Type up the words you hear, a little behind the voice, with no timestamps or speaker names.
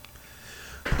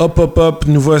Hop, hop, hop,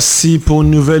 nous voici pour une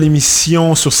nouvelle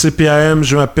émission sur CPAM.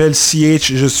 Je m'appelle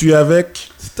CH, je suis avec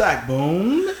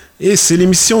Stackbone. Et c'est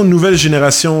l'émission Nouvelle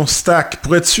Génération. Stack,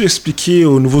 pourrais-tu expliquer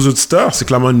aux nouveaux auditeurs, c'est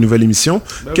clairement une nouvelle émission,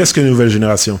 qu'est-ce que Nouvelle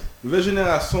Génération? Nouvelle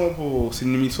Génération, c'est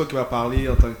une émission qui va parler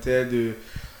en tant que telle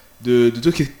de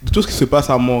tout ce qui se passe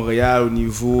à Montréal au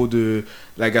niveau de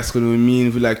la gastronomie, au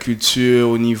niveau de la culture,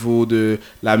 au niveau de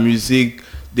la musique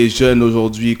des jeunes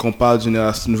aujourd'hui. Qu'on parle de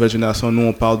nouvelle génération, nous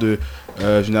on parle de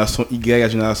génération Y à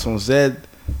génération Z.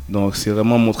 Donc c'est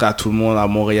vraiment montrer à tout le monde à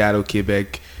Montréal, au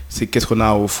Québec, c'est qu'est-ce qu'on a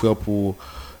à offrir pour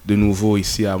de nouveau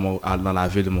ici dans la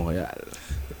ville de Montréal.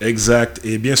 Exact.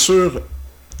 Et bien sûr,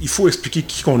 il faut expliquer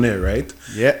qui qu'on est, right?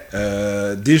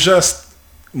 Yeah. Déjà,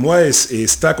 moi et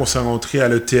Stack, on s'est rencontrés à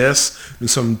l'ETS. Nous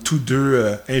sommes tous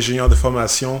deux ingénieurs de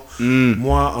formation.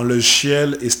 Moi en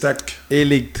logiciel et Stack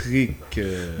électrique.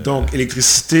 Donc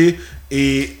électricité.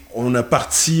 Et on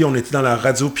était dans la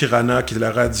radio Piranha, qui est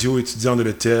la radio étudiante de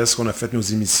l'ETS, qu'on a fait nos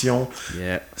émissions.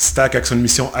 Yeah. Stack avec son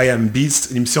émission I Am Beast,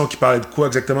 une émission qui parlait de quoi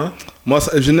exactement? Moi,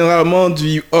 généralement du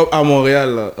hip-hop à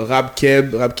Montréal, rap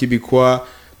québécois,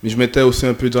 mais je mettais aussi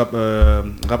un peu de rap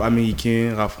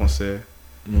américain, rap français.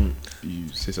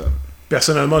 C'est ça.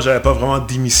 Personnellement, j'avais pas vraiment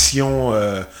d'émission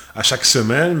à chaque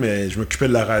semaine, mais je m'occupais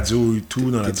de la radio et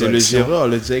tout dans la direction. Le gérant,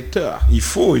 le directeur. Il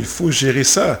faut gérer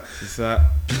ça. C'est ça.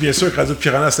 Puis bien sûr, Radio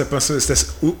Piranha, c'était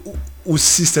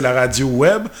la radio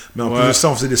web, mais en plus de ça,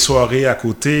 on faisait des soirées à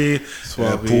côté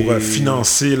pour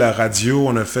financer la radio.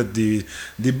 On a fait des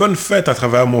bonnes fêtes à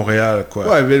travers Montréal, quoi.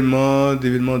 Ouais, événements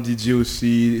DJ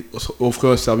aussi,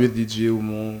 offrir un service DJ au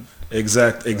monde.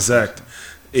 Exact.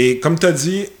 Et comme tu as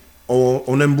dit,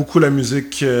 on aime beaucoup la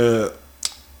musique,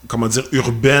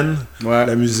 urbaine. Ouais.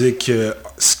 La musique,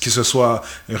 que ce soit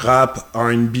rap,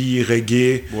 R&B,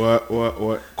 reggae. Ouais.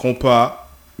 Compas.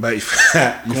 Il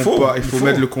faut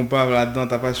mettre le compas là-dedans,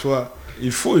 t'as pas le choix.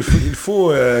 Il faut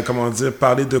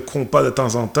parler de compas de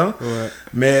temps en temps. Ouais.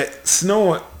 Mais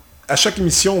sinon, à chaque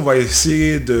émission, on va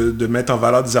essayer de mettre en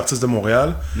valeur des artistes de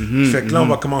Montréal. Fait que là, on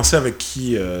va commencer avec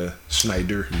qui,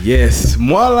 Schneider? Yes.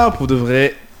 Moi, là, pour de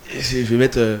vrai, je vais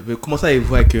commencer avec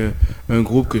vous avec un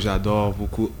groupe que j'adore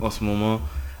beaucoup en ce moment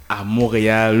à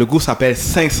Montréal. Le groupe s'appelle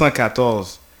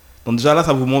 514. Donc déjà là,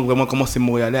 ça vous montre vraiment comment c'est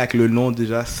montréalais avec le nom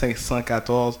déjà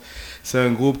 514. C'est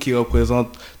un groupe qui représente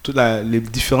toutes les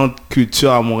différentes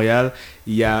cultures à Montréal.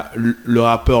 Il y a le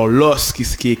rappeur Loss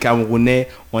qui est camerounais.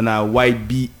 On a White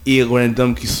Bee et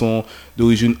Random qui sont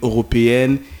d'origine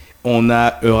européenne. On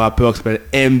a un rappeur qui s'appelle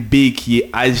MB qui est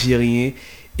algérien.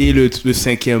 Et le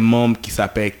cinquième membre qui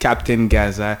s'appelle Captain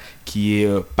Gaza qui est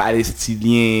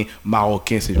palestinien,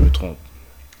 marocain si je me trompe.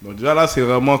 Donc déjà là, c'est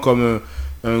vraiment comme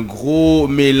un gros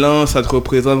mélange. Ça te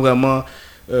représente vraiment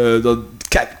dans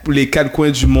les quatre coins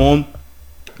du monde.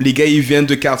 Les gars, ils viennent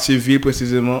de quartier-ville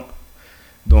précisément.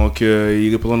 Donc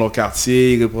ils représentent leur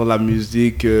quartier, ils représentent la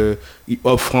musique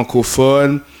hip-hop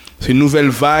francophone. C'est une nouvelle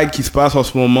vague qui se passe en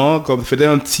ce moment. Comme faisait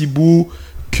un petit bout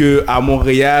qu'à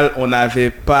Montréal, on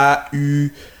n'avait pas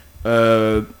eu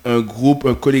un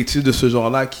collectif de ce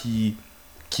genre-là qui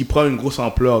prend une grosse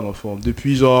ampleur dans le fond.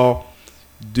 Depuis genre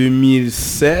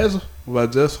 2016, on va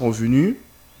dire, sont venus.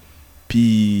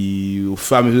 Puis au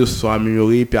fur et à mesure, ils se sont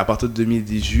améliorés. Puis à partir de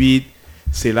 2018,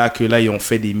 c'est là ils ont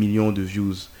fait des millions de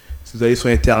views. Si vous allez sur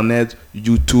Internet,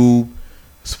 YouTube,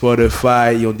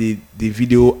 Spotify, ils ont des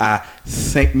vidéos à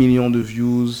 5 millions de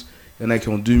views. Il y en a qui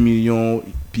ont 2 millions.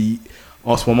 Puis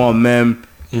en ce moment même,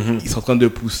 ils sont en train de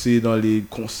pousser dans les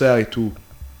concerts et tout.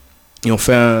 Ils ont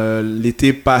fait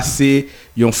l'été passé,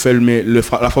 ils ont fait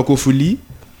la francophonie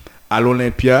à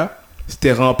l'Olympia.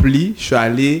 C'était rempli. Je suis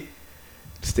allé.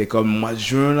 C'était comme mois de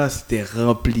juin là. C'était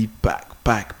rempli, pack.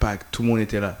 Tout le monde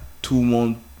était là. Tout le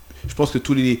monde. Je pense que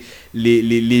tous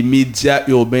les médias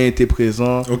urbains étaient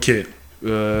présents. Ok.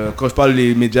 Quand je parle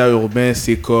des médias urbains,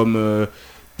 c'est comme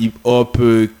Hip Hop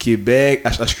Québec,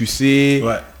 HHQC.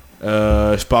 Ouais.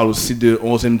 Je parle aussi de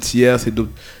 11e tiers, il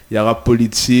y a rap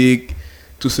politique,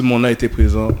 tout ce monde-là était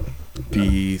présent.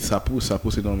 Puis ça pousse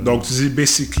énormément. Donc tu dis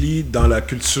basically dans la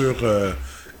culture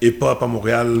hip-hop à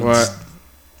Montréal,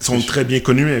 ils sont très bien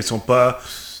connus, mais ils sont pas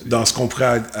dans ce qu'on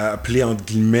pourrait appeler entre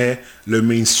guillemets le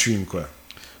mainstream, quoi.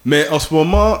 Mais en ce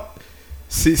moment,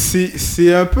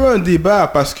 c'est un peu un débat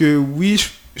parce que oui,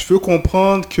 je peux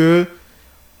comprendre que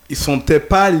ils sont peut-être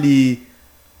pas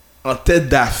en tête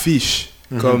d'affiche.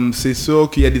 Comme c'est sûr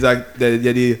qu'il y a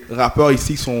des rappeurs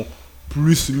ici qui sont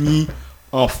plus mis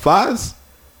en phase,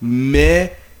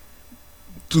 mais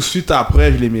tout de suite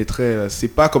après, je les mettrais. C'est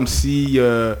pas comme si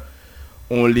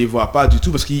on les voit pas du tout,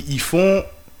 parce qu'ils font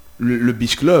le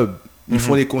Beach Club. Ils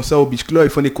font des concerts au Beach Club, ils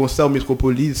font des concerts au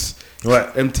Metropolis,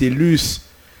 MTLUS.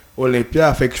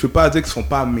 Olympia. Fait que je peux pas dire qu'ils sont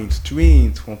pas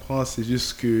mainstream, tu comprends? C'est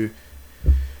juste que...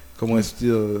 Comment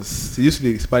dire? C'est juste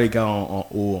que c'est pas les gars en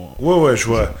haut. Ouais, je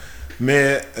vois.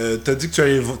 Mais t'as dit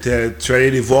que tu allais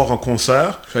les voir en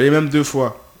concert. Je suis allé même 2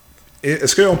 fois. Et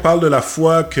est-ce qu'on parle de la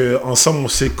fois qu'ensemble on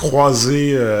s'est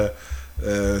croisés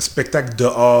spectacle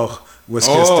dehors? Ou est-ce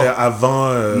que c'était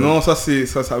avant Non, ça c'est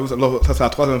la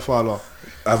 3e fois alors.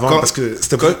 Avant, parce que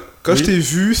c'était... Quand je t'ai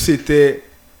vu, c'était...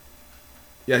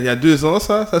 Il y a 2 ans,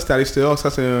 ça c'était à l'extérieur.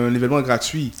 Ça, c'est un événement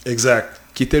gratuit. Exact.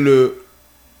 Qui était le...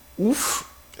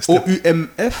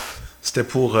 OUMF. C'était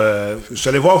pour...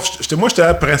 j'allais voir... Moi, j'étais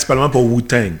là principalement pour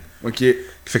Wu-Tang. Ok.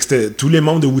 Fait que tous les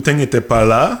membres de Wu-Tang n'étaient pas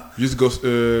là. Juste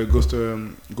Ghostface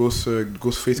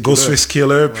Killer. Ghostface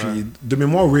Killer. Puis, de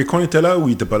mémoire, Raycon était là ou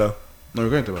il était pas là? Non,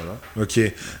 Raycon était pas là. Ok.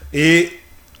 Et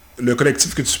le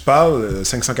collectif que tu parles,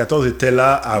 514, était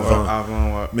là avant.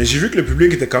 Ouais. Mais j'ai vu que le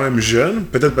public était quand même jeune.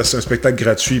 Peut-être parce que c'est un spectacle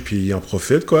gratuit puis ils en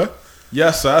profitent, quoi. Il y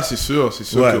a ça, c'est sûr. C'est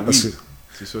sûr ouais, que oui.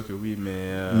 C'est sûr que oui,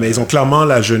 mais... Mais ils ont clairement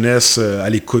la jeunesse à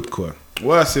l'écoute, quoi.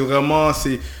 Ouais, c'est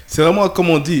vraiment,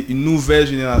 comme on dit, une nouvelle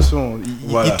génération.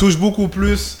 Ils touchent beaucoup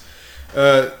plus.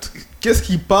 Qu'est-ce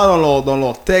qu'ils parlent dans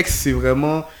leur texte, c'est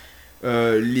vraiment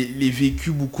les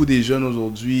vécus beaucoup des jeunes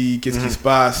aujourd'hui. Qu'est-ce qui se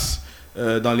passe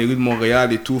dans les rues de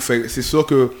Montréal et tout. Fait, c'est sûr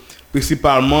que,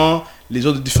 principalement, les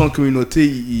gens de différentes communautés,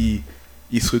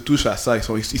 ils se retouchent à ça. Ils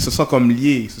se sentent comme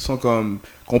liés. Ils se sentent comme...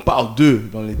 qu'on parle d'eux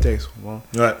dans les textes. Ouais.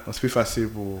 Donc, c'est plus facile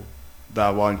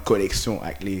d'avoir une connexion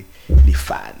avec les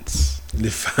fans. Les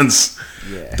fans.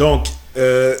 Yeah. Donc,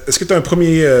 est-ce que tu as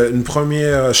une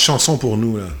première chanson pour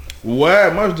nous, là?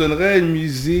 Ouais, moi, je donnerais une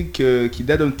musique qui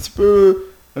date un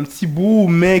petit bout,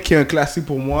 mais qui est un classique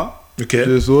pour moi. Ok.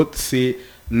 2 autres, c'est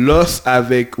Lost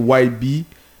avec YB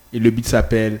et le beat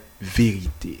s'appelle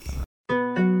Vérité.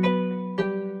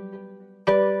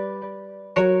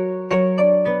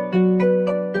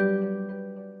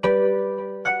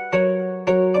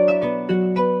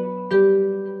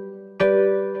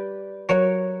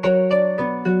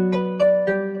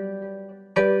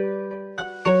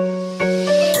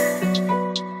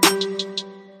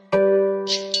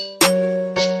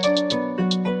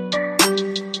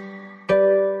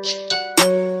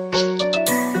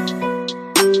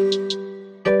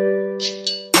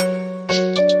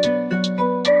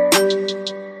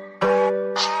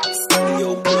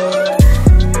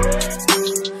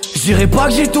 J'irai pas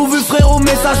que j'ai tout vu frérot,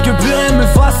 mais sache que plus rien me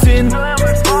fascine.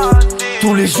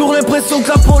 Tous les jours l'impression que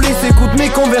la police écoute mes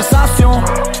conversations.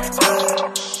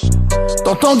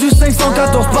 T'entends du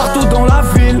 514 partout dans la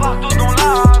ville.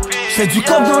 J'fais du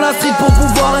cop dans la street pour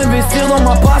pouvoir investir dans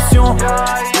ma passion.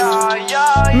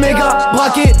 Méga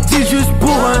braqué, dit juste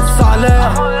pour un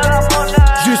salaire.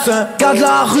 Juste un gars de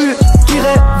la rue qui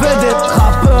rêvait d'être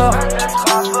rappeur.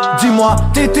 Dis-moi,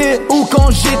 t'étais où quand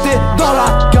j'étais dans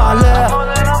la galère?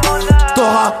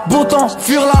 T'auras beau temps,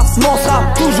 fuir la mort sera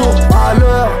toujours à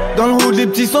l'heure. Dans le hood, les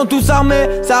petits sont tous armés,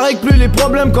 ça règle plus les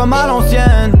problèmes comme à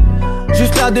l'ancienne.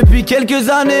 Juste là depuis quelques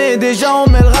années, déjà on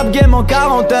met le rap game en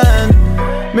quarantaine.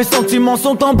 Mes sentiments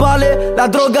sont emballés, la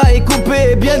droga est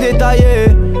coupée et bien détaillée.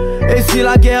 Et si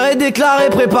la guerre est déclarée,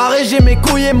 préparée, j'ai mes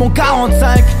couilles et mon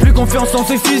 45. Plus confiance en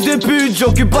ces fils de pute,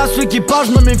 j'occupe pas ceux qui parlent,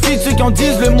 je me méfie de ceux qui en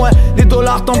disent le moins. Les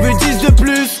dollars t'en veux 10 de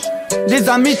plus, les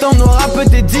amis t'en auras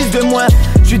peut-être 10 de moins.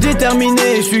 J'suis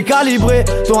déterminé, j'suis calibré,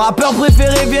 ton rappeur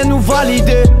préféré vient nous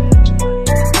valider.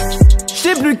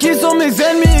 J'sais plus qui sont mes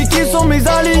ennemis et qui sont mes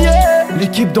alliés.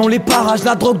 L'équipe dans les parages,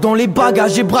 la drogue dans les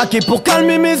bagages, j'ai braqué pour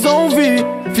calmer mes envies.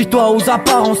 Fie-toi aux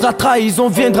apparences, la trahison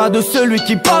viendra de celui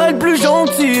qui paraît le plus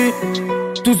gentil.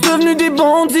 Tous devenus des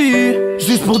bandits,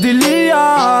 juste pour des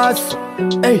liasses.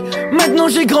 Hey, maintenant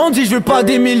j'ai grandi, je veux pas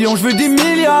des millions, je veux des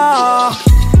milliards.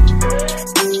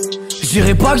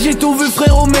 J'irai pas que j'ai tout vu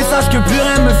frérot, mais sache que plus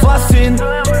rien me fascine.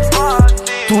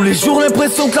 Tous les jours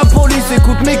l'impression que la police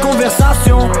écoute mes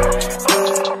conversations.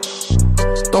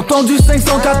 T'entends du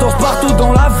 514 partout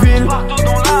dans la ville.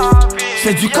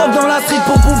 J'fais du cop dans la street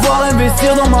pour pouvoir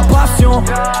investir dans ma passion.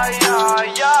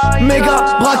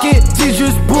 Méga braqué, dit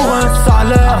juste pour un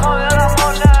salaire.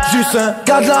 Juste un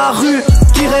gars de la rue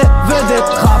qui rêvait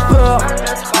d'être rappeur.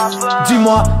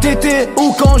 Dis-moi, t'étais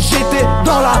où quand j'étais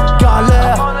dans la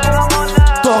galère?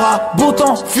 T'auras beau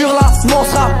temps, fuir la mort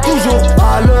sera toujours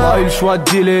à l'heure. Pas eu le choix de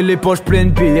dealer, les poches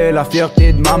pleines de billets. La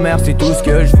fierté de ma mère, c'est tout ce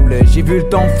que je voulais. J'ai vu le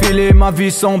temps filer, ma vie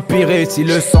s'empirer. Si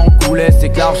le sang coulait, c'est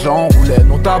que l'argent roulait.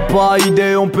 Non t'as pas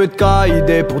idée, on peut te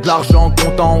caïder pour de l'argent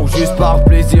comptant ou juste par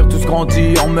plaisir. Tout se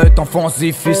grandit en meute, enfance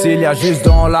difficile. Y'a juste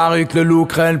dans la rue que le loup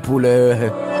craint le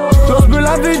poulet. Toi je me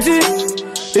l'avais dit,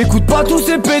 écoute pas tous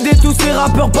ces PD, tous ces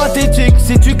rappeurs pathétiques.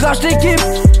 Si tu clashes l'équipe,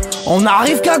 On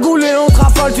arrive cagoulé, on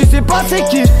trafale, tu sais pas c'est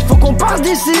qui. Faut qu'on parte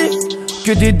d'ici.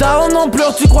 Que des darons en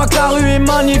pleurent, tu crois que la rue est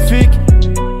magnifique.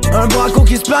 Un braco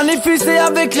qui se planifie, c'est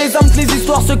avec les âmes que les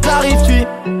histoires se clarifient.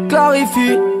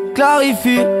 Clarifie,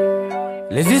 clarifie.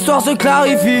 Les histoires se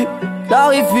clarifient,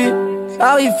 clarifient,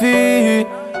 clarifient.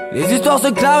 Les histoires se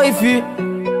clarifient.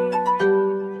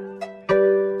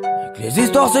 Les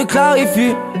histoires se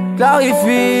clarifient,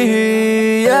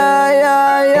 clarifient. Yeah,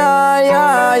 yeah, yeah,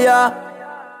 yeah, yeah.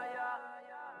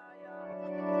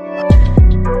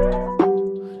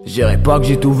 Je dirais pas que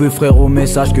j'ai tout vu frérot, mais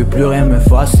sache que plus rien me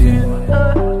fascine.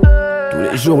 Tous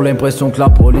les jours l'impression que la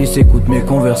police écoute mes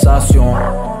conversations.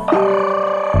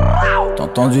 T'as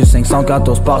entendu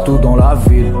 514 partout dans la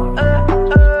ville.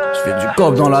 J'fais du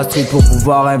cop dans la street pour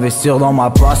pouvoir investir dans ma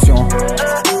passion.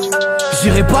 Je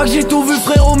dirais pas que j'ai tout vu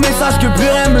frérot, mais sache que plus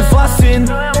rien me fascine.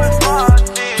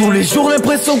 Tous les jours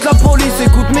l'impression que la police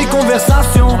écoute mes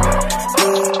conversations.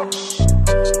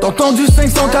 T'as entendu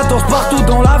 514 partout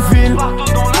dans la ville.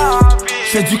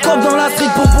 J'fais du cop dans la street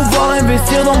pour pouvoir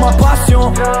investir dans ma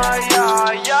passion.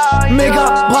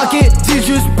 Méga braqué, dit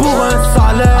juste pour un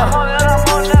salaire.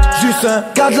 Juste un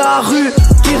gars de la rue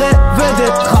qui rêvait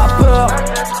d'être rappeur.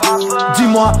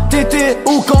 Dis-moi, t'étais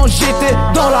où quand j'étais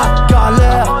dans la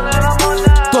galère?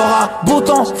 T'auras beau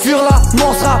temps, fuir la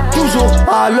mort sera toujours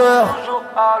à l'heure.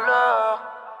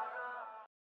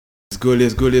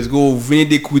 Let's go. Vous venez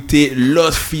d'écouter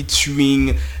Lost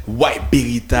featuring White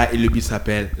Berita et le beat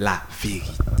s'appelle La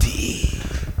Vérité.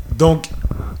 Donc,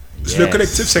 le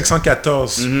collectif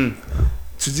 514,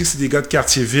 tu dis que c'est des gars de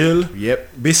Quartier-Ville. Yep.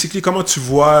 Basically, comment tu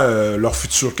vois leur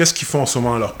futur? Qu'est-ce qu'ils font en ce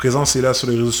moment? Leur présence est là sur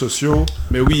les réseaux sociaux?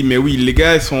 Mais oui, les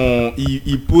gars,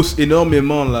 ils poussent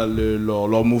énormément là,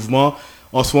 leur mouvement.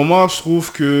 En ce moment, je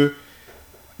trouve que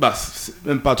c'est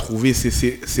même pas trouvé,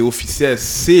 c'est officiel.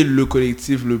 C'est le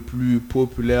collectif le plus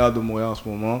populaire de Montréal en ce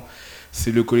moment.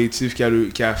 C'est le collectif qui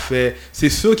a fait...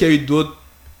 C'est sûr qu'il y a eu d'autres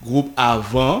groupes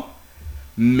avant,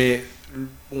 mais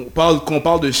quand on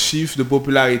parle de chiffres de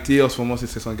popularité, en ce moment, c'est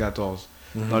 514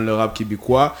 dans le rap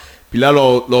québécois. Puis là,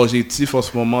 leur objectif en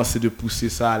ce moment, c'est de pousser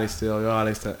ça à l'extérieur,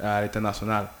 à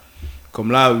l'international.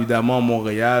 Comme là, évidemment,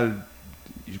 Montréal,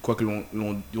 je crois qu'ils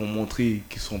ont montré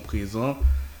qu'ils sont présents.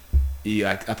 Et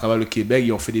à travers le Québec,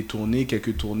 ils ont fait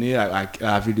quelques tournées à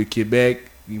la ville de Québec,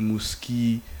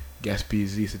 Rimouski,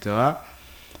 Gaspésie, etc.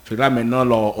 Fait que là, maintenant,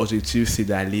 leur objectif, c'est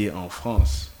d'aller en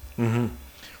France.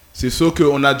 C'est sûr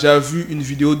qu'on a déjà vu une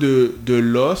vidéo de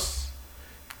Lost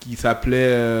qui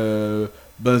s'appelait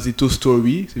Banzito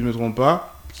Story, si je ne me trompe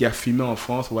pas, qui a filmé en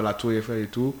France, on voit la Tour Eiffel et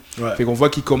tout. Ouais. Fait qu'on voit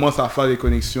qu'il commence à faire des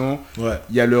connexions. Ouais.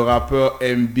 Il y a le rappeur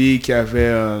MB qui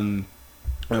avait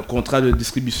un contrat de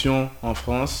distribution en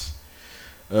France.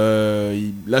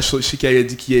 Là, je sais qu'il avait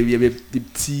dit qu'il y avait des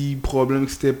petits problèmes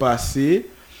qui s'étaient passés,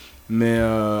 mais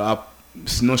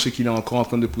sinon, je sais qu'il est encore en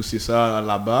train de pousser ça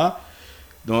là-bas.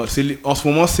 Donc, en ce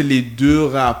moment, c'est les deux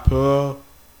rappeurs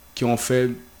qui ont fait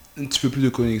un petit peu plus de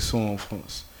connexion en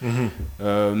France.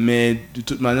 Mais de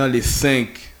toute manière, les 5,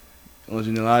 en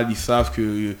général, ils savent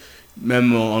que,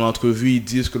 même en entrevue, ils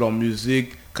disent que leur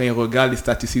musique, quand ils regardent les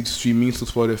statistiques de streaming sur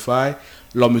Spotify,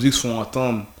 leur musique se font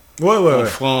entendre. En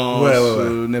France,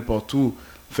 n'importe où.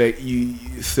 Fait,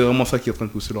 c'est vraiment ça qui est en train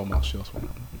de pousser leur marché en ce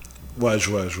moment. Ouais, je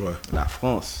vois. La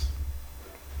France.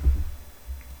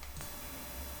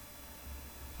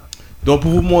 Donc,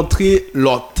 pour vous montrer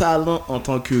leur talent en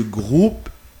tant que groupe,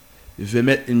 je vais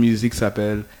mettre une musique qui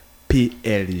s'appelle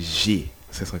PLG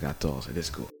 514.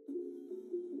 Let's go.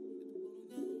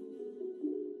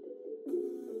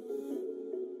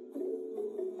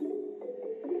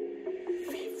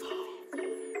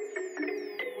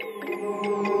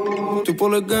 Tout pour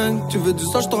le gang, tu veux du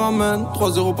ça, je te ramène.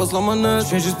 3-0 passe la manette. Je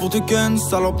viens juste pour te ken,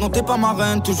 salope, non t'es pas ma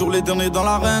reine. Toujours les derniers dans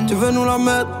l'arène. Tu veux nous la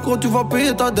mettre, gros tu vas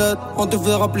payer ta dette. On te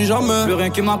verra plus jamais. Plus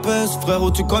rien qui m'apaise, frérot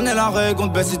tu connais la règle. On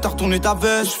te baisse si t'as retourné ta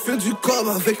veste. Je fais du cob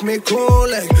avec mes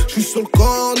collègues. Je suis sur le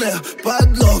corner, pas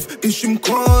de love et je me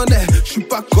connais. Je suis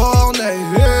pas cornet.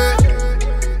 Hey.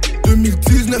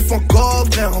 2019 encore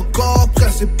vrai, encore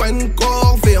prêt. C'est pas une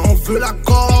corvée, on veut la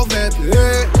corvette.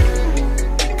 Hey.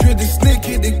 Que des snakes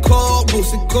et des corbeaux,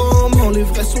 c'est comment les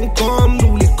vrais sont comme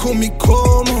nous, les comiques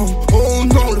comment. Oh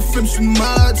non, le film c'est une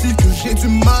maladie, que j'ai du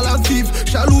mal à vivre.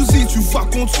 Jalousie, tu vois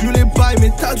qu'on tue les bails,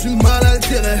 mais t'as du mal à le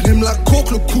dire. Elle aime la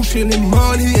coke, le coucher, les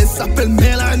molly, elle s'appelle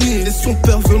Mélanie. Et son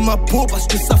père veut ma peau parce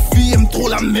que sa fille aime trop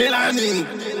la mélanine.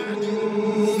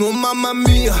 Non mamma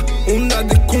mia, on a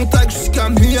des contacts jusqu'à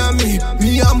Miami.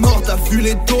 Mi-à-mort, t'as vu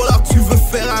les dollars, tu veux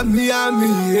faire à Miami.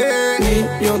 Yeah.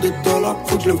 Millions de dollars,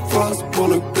 faut que je le fasse pour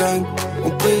le gang.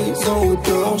 En prison ou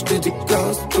dehors, je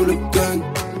dédicace tout le gang.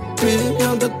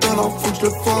 Millions de dollars, faut que je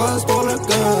le fasse pour le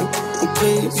gain. En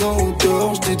prison ou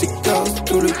dehors, je dédicace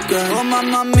tout le gang. Oh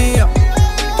mamma mia,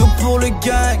 tout pour le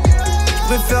gang.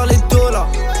 Je préfère les dollars,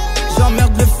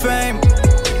 j'emmerde le fame.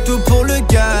 Tout pour le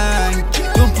gang,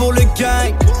 tout pour le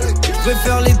gang. Je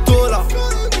préfère les dollars,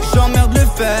 j'emmerde le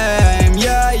fame.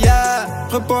 Yeah, yeah.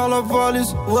 Prépare la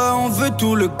valise, ouais, on veut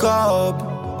tout le cap.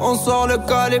 On sort le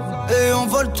calibre et on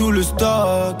vole tout le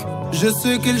stock. Je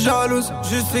sais qu'il jalouse,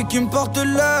 je sais qu'il me porte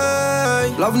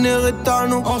l'œil. L'avenir est à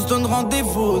nous, on se donne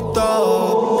rendez-vous au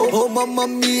top. Oh mamma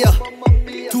mia,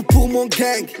 tout pour mon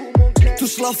gang,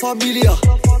 touche la familia.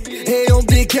 Et on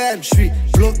dégaine, je suis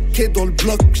bloqué dans le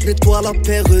bloc, je nettoie la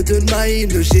paire de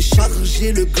Nine. J'ai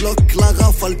chargé le Glock, la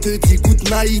rafale te dit good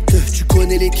night. Tu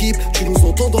connais l'équipe, tu nous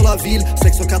entends dans la ville.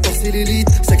 Section 14 c'est l'élite,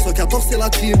 section 14 c'est la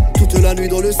team. Toute la nuit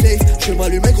dans le safe, je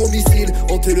m'allume un gros missile.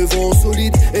 On te le vend en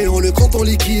solide et on le compte en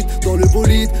liquide. Dans le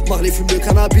bolide, Marley fume le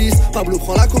cannabis, Pablo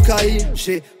prend la cocaïne.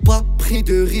 J'ai pas pris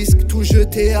de risque, tout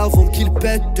jeté avant qu'ils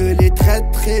pètent. Les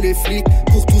traîtres et les flics,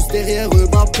 courent tous derrière eux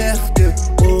ma perte.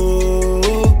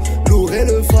 Lourd est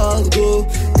le fardeau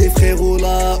des frérots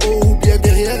là-haut ou bien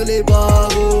derrière les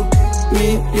barreaux.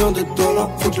 Millions de dollars,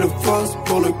 faut que je le fasse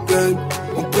pour le gang.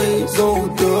 En prison ou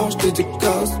dehors, je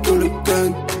dédicace tout le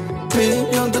gang.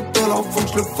 Millions de dollars, faut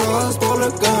que je le fasse pour le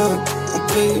gang. En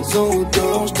prison ou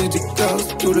dehors, je dédicace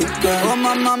tout le gang. Oh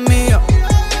mamma mia,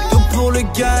 tout pour le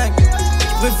gang.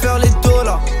 Je préfère les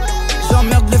dollars,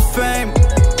 j'emmerde le fame.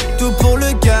 Tout pour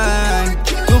le gang,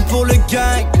 tout pour le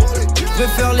gang. Je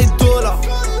préfère les dollars,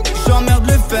 j'emmerde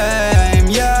le fame,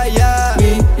 yeah, yeah.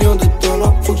 Millions de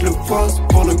dollars, faut que je le fasse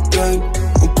pour le gang.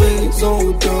 En prison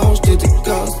ou dehors, je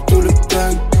dédicace tout le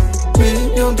gang.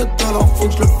 Millions de dollars, faut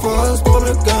que je le fasse pour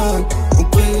le gang. En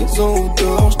prison ou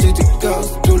dehors, je dédicace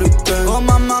tout le gang. Oh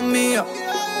mamma mia,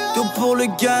 tout pour le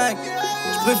gang.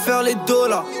 Je préfère les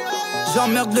dollars,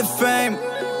 j'emmerde le fame.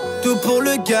 Tout pour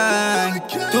le gang,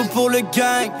 tout pour le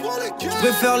gang. Je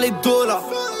préfère les dollars,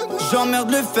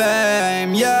 j'emmerde le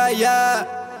fame, yeah, yeah.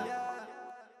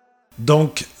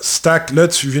 Donc, Stack, là,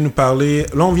 tu viens nous parler...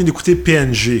 Là, on vient d'écouter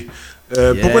PNG.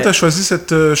 Pourquoi tu as choisi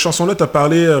cette chanson-là? Tu as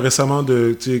parlé récemment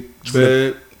de...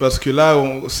 Parce que là,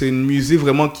 c'est une musique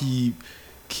vraiment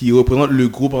qui représente le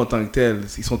groupe en tant que tel.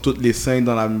 Ils sont tous les 5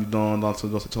 dans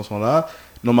cette chanson-là.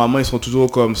 Normalement, ils sont toujours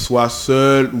comme soit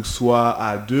seuls ou soit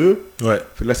à 2. Ouais.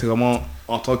 Là, c'est vraiment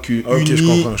en tant qu'unis. Ok,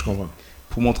 je comprends.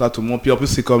 Pour montrer à tout le monde. Puis en plus,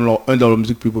 c'est comme un dans la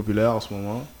musique plus populaire en ce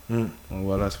moment. Donc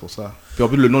voilà, c'est pour ça. Puis en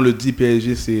plus, le nom le dit,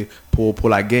 PSG, c'est pour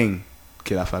la gang,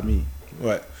 qui est la famille.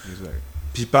 Ouais. Exact.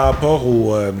 Puis par rapport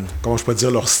au, comment je peux dire,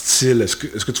 leur style, est-ce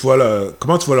que tu vois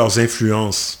comment tu vois leurs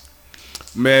influences?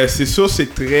 Mais c'est sûr,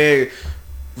 c'est très...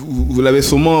 Vous l'avez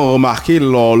sûrement remarqué,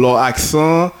 leur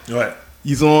accent. Ouais.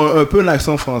 Ils ont un peu un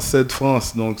accent français de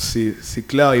France, donc c'est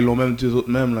clair, ils l'ont même dit eux autres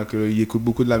même, là, qu'ils écoutent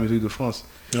beaucoup de la musique de France.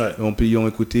 Ouais. Ils ont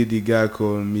écouté des gars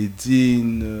comme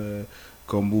Medine,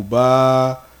 comme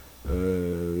Booba,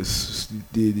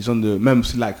 des gens de... Même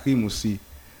aussi la crime aussi.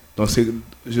 Donc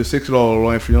je sais que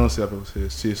leur influence,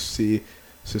 c'est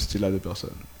ce style-là de personnes.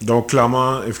 Donc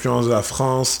clairement, influence de la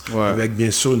France, ouais. Avec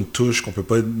bien sûr une touche qu'on peut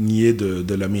pas nier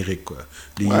de l'Amérique, quoi.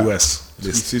 Les ouais. US.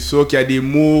 C'est sûr qu'il y a des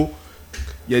mots...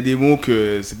 Il y a des mots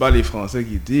que c'est pas les Français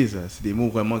qui disent, c'est des mots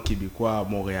vraiment québécois,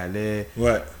 montréalais,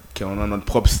 ouais. Qui ont notre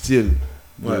propre style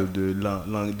ouais. de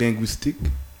langue linguistique.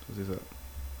 C'est ça.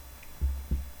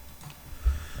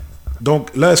 Donc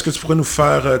là, est-ce que tu pourrais nous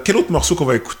faire... quel autre morceau qu'on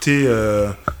va écouter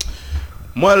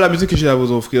Moi, la musique que j'ai à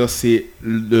vous offrir, c'est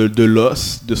de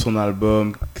Loss, de son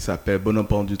album qui s'appelle Bonhomme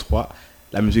Pendu 3.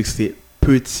 La musique, c'est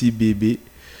Petit Bébé.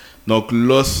 Donc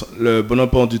Loss, le Bonhomme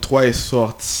Pendu 3 est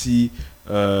sorti...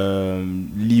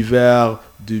 l'hiver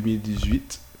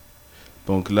 2018.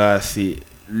 Donc là, c'est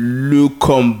le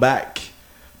comeback.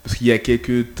 Parce qu'il y a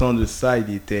quelques temps de ça,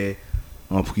 il était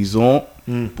en prison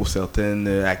pour certaines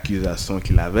accusations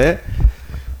qu'il avait.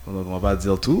 Donc on va pas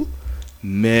dire tout.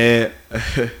 Mais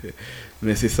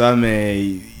c'est ça, mais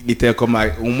il était comme...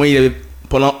 Au moins,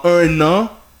 pendant 1 an,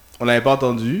 on l'avait pas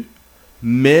entendu.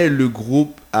 Mais le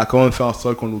groupe a quand même fait en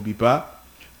sorte qu'on l'oublie pas.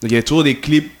 Donc il y a toujours des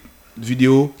clips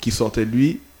vidéos qui sortaient de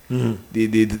lui,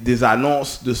 des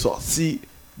annonces de sortie,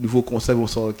 nouveaux concerts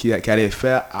qu'il allait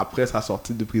faire après sa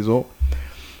sortie de prison.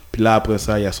 Puis là, après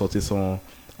ça, il a sorti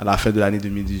à la fin de l'année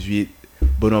 2018,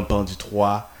 Bonhomme Pendu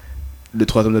 3, le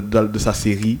 3e de sa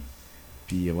série.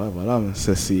 Puis ouais, voilà,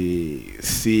 ça,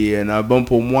 c'est un album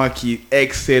pour moi qui est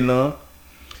excellent.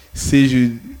 Je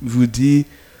vous dis,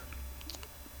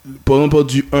 Bonhomme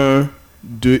Pendu 1,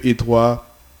 2 et 3,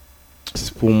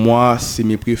 pour moi, c'est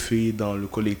mes préférés dans le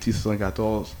collectif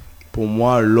 74. Pour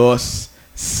moi, Loss,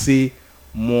 c'est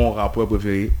mon rappeur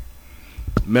préféré.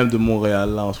 même de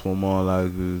Montréal là en ce moment là.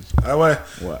 Ah ouais?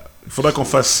 Ouais. Il faudrait qu'on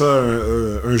fasse ça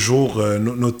un jour,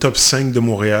 nos top 5 de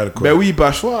Montréal, quoi. Ben oui,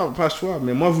 pas choix.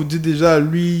 Mais moi, je vous dis déjà,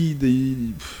 lui,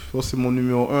 c'est mon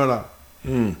numéro 1 là.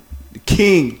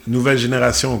 King. Nouvelle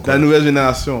génération, quoi. La nouvelle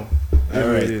génération.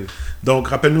 Right. Donc,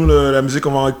 rappelle-nous la musique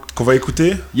qu'on va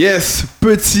écouter. Yes,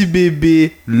 Petit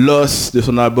Bébé, Lost de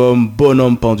son album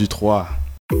Bonhomme Pendu 3.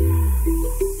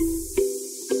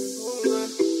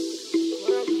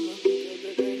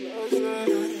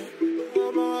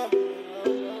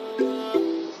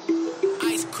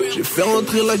 J'ai fait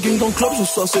rentrer la gang dans le club, ce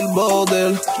soir c'est le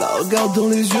bordel. Je la regarde dans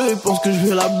les yeux et pense que je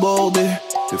vais l'aborder.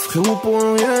 Tes frérots pour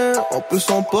rien, on peut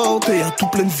s'emporter. Y'a tout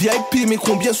plein de VIP, mais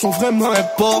combien sont vraiment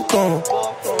importants?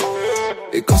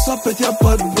 Et quand ça pète, y'a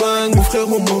pas de bang, mon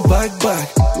frérot, mon back.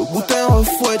 Le boutin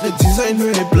off-white, les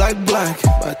designers, les black.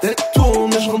 Ma tête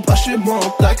tourne et je rentre pas chez moi en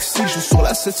taxi. Je suis sur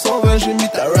la 720, j'ai mis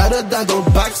ta ride-or-die dans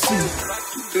le backseat.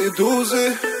 Tout est dosé.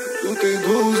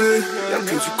 Y'a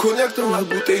que du cognac dans la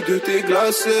bouteille de thé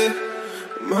glacé.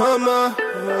 Mama,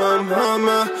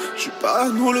 j'suis pas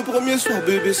nous le premier soir,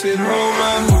 bébé, c'est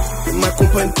normal. On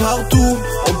m'accompagne partout,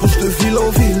 on bouge de ville en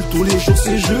ville. Tous les jours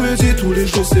c'est jeudi, tous les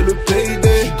jours c'est le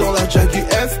payday. J'suis dans la Jaggy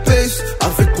F-Pace,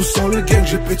 avec ou sans le gang,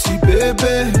 j'ai petit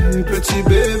bébé.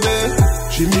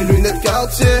 J'ai mis lunettes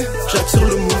quartier, j'attire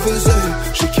le mauvais oeil.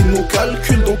 J'ai qu'ils nous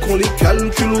calculent, donc on les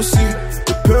calcule aussi.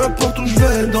 Et peu importe où je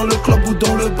vais, dans le club ou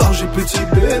dans le bar, j'ai petit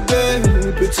bébé.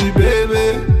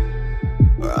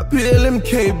 Puis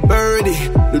LMK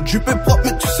Birdie, le drip est propre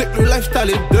mais tu sais que le lifestyle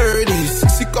est dirty.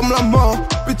 Sexy comme la mort,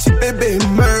 petit bébé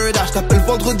murder. J't'appelle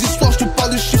vendredi soir, j'te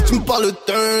parle de shift, tu me parles de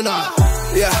turn up.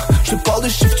 Yeah, j'te parle de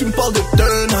shift, tu me parles de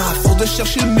turn up. Force de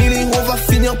chercher le meaning, on va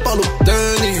finir par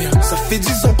l'obtenir. Ça fait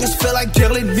 10 ans qu'on se fait la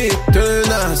guerre, l'ennemi est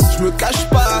tenace. J'me cache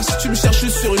pas, si tu me cherches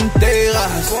sur une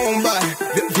terrasse. Bombay,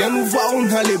 viens nous voir, on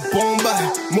a les bombay.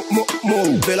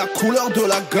 Fais la couleur de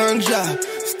la ganja.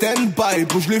 Stand by,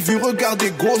 bouge les vues,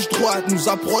 regardez gauche-droite. Nous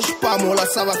approche pas, mon là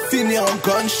ça va finir en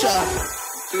gunshot.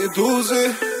 Tout est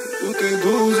dosé.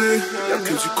 Y'a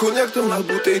que du cognac dans la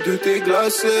bouteille de thé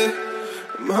glacé.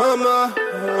 Mama,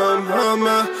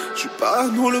 j'suis pas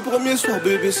nous le premier soir,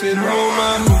 bébé, c'est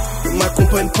normal. On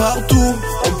m'accompagne partout,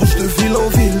 on bouge de ville en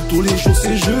ville. Tous les jours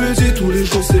c'est jeudi, tous les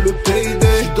jours c'est le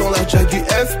payday. J'suis dans la Jaggy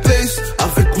F-Pace,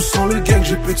 avec ou sans le gang,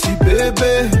 j'ai petit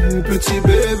bébé.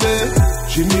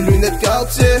 J'ai mis lunettes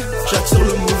quartier, j'attire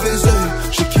le mauvais oeil.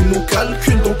 J'ai qu'ils nous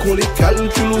calculent, donc on les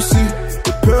calcule aussi.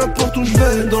 Et peu importe où je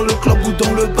vais, dans le club ou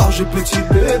dans le bar, j'ai petit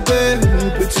bébé.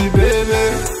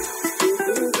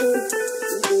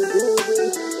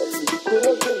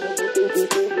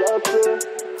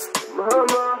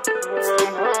 Mama,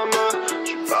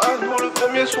 j'suis pas nous le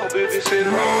premier soir, bébé, c'est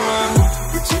normal.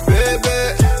 Petit bébé.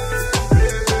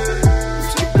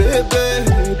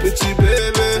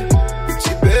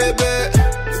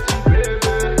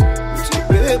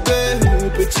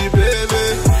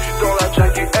 Dans la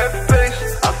Jaggy F-Pace,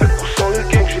 avec ou sans le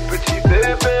gang, j'ai petit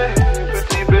bébé.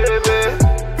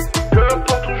 Peu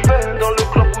importe où je vais, dans le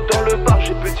club ou dans le bar,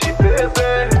 j'ai petit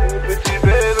bébé.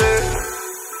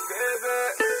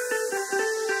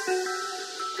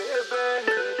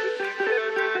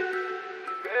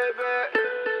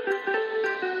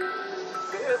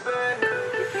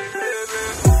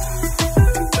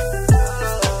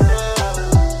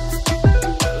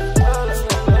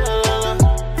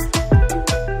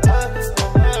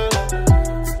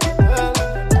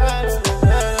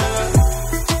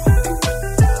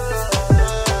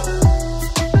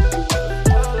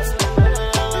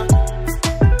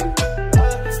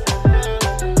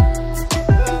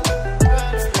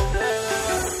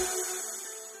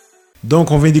 Donc,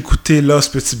 on vient d'écouter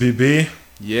Lost, Petit Bébé.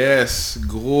 Yes,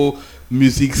 gros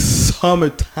musique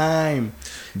summertime.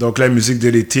 Donc, la musique de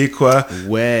l'été, quoi.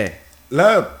 Ouais.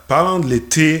 Là, parlant de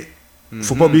l'été,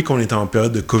 faut pas oublier qu'on est en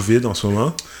période de COVID en ce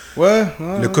moment. Ouais.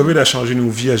 Le COVID a changé nos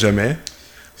vies à jamais.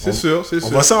 C'est sûr. On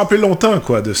va s'en rappeler longtemps,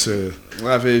 quoi, de ce...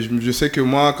 Ouais, je sais que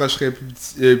moi, quand je serai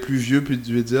plus vieux, puis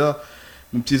je vais dire,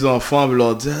 mes petits-enfants vont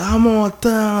leur dire, ah, mon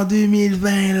temps, en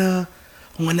 2020, là,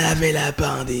 on avait la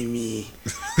pandémie.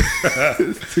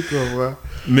 C'est quoi, ouais.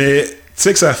 Mais tu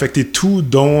sais que ça a affecté tout,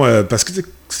 dont... parce que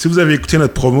si vous avez écouté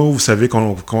notre promo, vous savez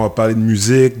qu'on va parler de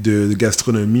musique, de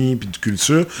gastronomie, puis de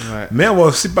culture. Ouais. Mais on va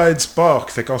aussi parler du sport.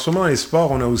 Fait qu'en ce moment, dans les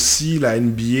sports, on a aussi la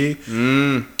NBA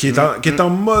qui est en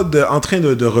mode, en train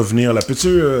de revenir. Là.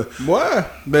 Peux-tu... Ouais,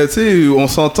 ben tu sais, on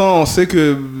s'entend, on sait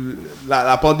que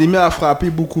la pandémie a frappé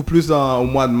beaucoup plus au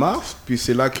mois de mars. Puis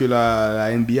c'est là que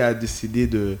la NBA a décidé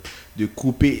de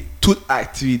couper toute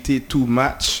activité, tout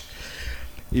match.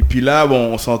 Et puis là,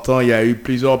 bon, on s'entend, il y a eu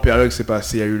plusieurs périodes qui s'est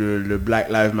passé. Il y a eu le Black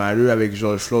Lives Matter avec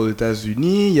George Floyd aux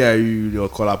États-Unis. Il y a eu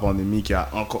encore la pandémie qui a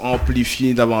encore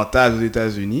amplifié davantage aux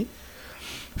États-Unis.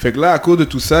 Fait que là, à cause de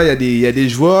tout ça, il y a des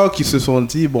joueurs qui se sont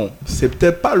dit, bon, c'est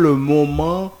peut-être pas le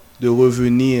moment de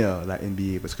revenir à la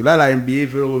NBA. Parce que là, la NBA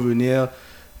veut revenir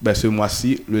ce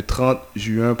mois-ci, le 30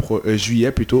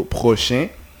 juillet prochain.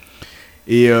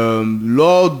 Et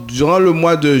durant le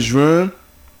mois de juin,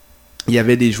 il y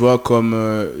avait des joueurs comme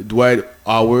Dwight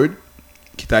Howard,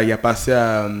 qui a passé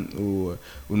aux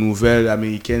nouvelles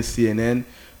américaines CNN,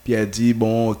 puis a dit,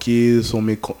 bon, ok, son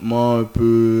mécontentement un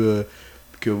peu,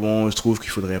 que bon, je trouve qu'il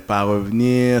faudrait pas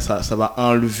revenir, ça va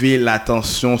enlever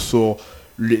l'attention sur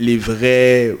les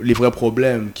vrais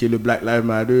problèmes, qui est le Black Lives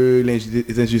Matter,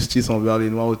 les injustices envers les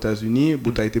Noirs aux États-Unis,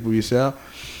 brutalité policière.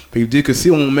 Il dit que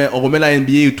si on remet la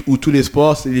NBA ou tous les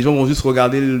sports, les gens vont juste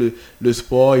regarder le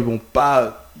sport, ils vont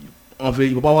pas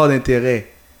avoir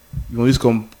d'intérêt. Ils vont juste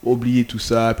comme oublier tout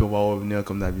ça, puis on va revenir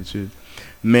comme d'habitude.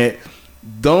 Mais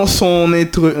dans son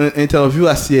interview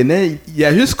à CNN, il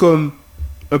a juste comme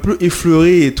un peu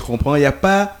effleuré, tu comprends? Il n'y a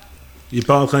pas... Il n'est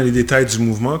pas entré dans les détails du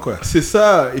mouvement, quoi. C'est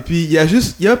ça. Et puis,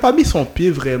 il n'a pas mis son pied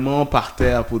vraiment par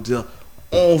terre pour dire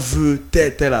on veut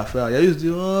telle affaire. Il a juste dit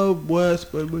ouais, c'est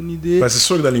pas une bonne idée. C'est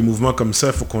sûr que dans les mouvements comme ça,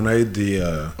 il faut qu'on ait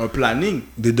un planning.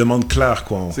 Des demandes claires,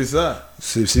 quoi. C'est ça.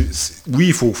 Oui,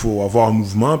 il faut avoir un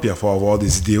mouvement, puis il faut avoir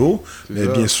des idéaux. Mais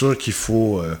bien sûr qu'il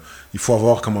faut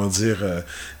avoir, comment dire,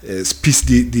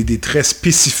 des traits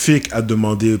spécifiques à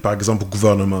demander, par exemple, au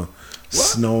gouvernement.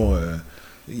 Sinon,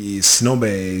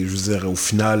 je veux dire, au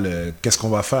final, qu'est-ce qu'on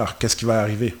va faire? Qu'est-ce qui va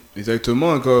arriver?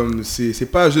 Exactement, comme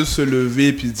c'est pas juste se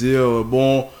lever puis dire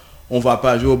bon, on va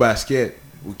pas jouer au basket.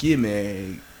 Ok, mais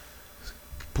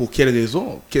pour quelle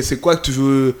raison? C'est quoi que tu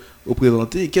veux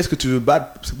représenter? Qu'est-ce que tu veux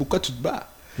battre? C'est pourquoi tu te bats?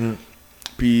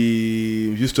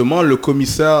 Puis justement, le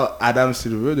commissaire Adam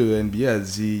Silver de NBA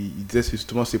il disait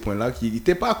justement ces points-là, qu'il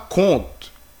n'était pas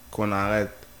contre qu'on arrête.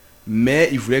 Mais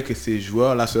il voulait que ces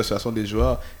joueurs, l'association des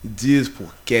joueurs, disent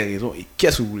pour quelle raison et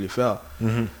qu'est-ce que vous voulez faire.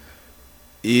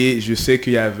 Et je sais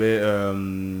qu'il y avait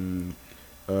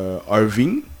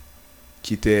Irving,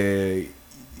 qui était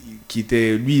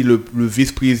lui le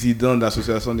vice-président de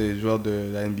l'association des joueurs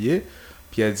de la NBA.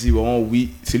 Puis il a dit, bon,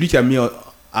 oui, c'est lui qui a mis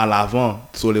à l'avant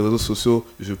sur les réseaux sociaux,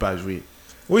 je ne veux pas jouer.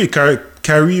 Oui,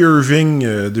 Kyrie Irving,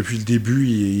 depuis le début,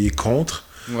 il est contre.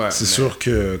 Ouais, c'est sûr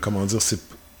que, comment dire,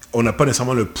 on n'a pas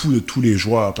nécessairement le pouls de tous les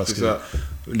joueurs parce que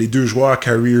les deux joueurs,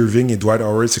 Kyrie Irving et Dwight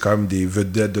Howard, c'est quand même des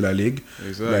vedettes de la Ligue.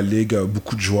 Exact. La Ligue a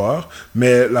beaucoup de joueurs.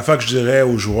 Mais l'affaire que je dirais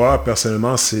aux joueurs,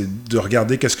 personnellement, c'est de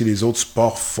regarder qu'est-ce que les autres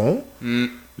sports font.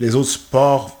 Les autres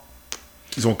sports,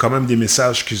 ils ont quand même des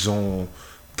messages qu'ils ont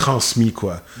transmis,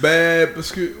 quoi.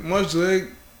 Parce que moi, je dirais,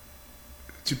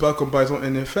 tu parles comme par exemple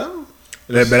NFL.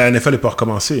 La NFL n'est pas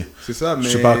recommencée. C'est ça, mais...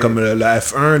 Je te parle comme la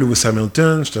F1, Lewis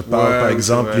Hamilton. Je te parle, par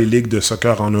exemple, les ligues de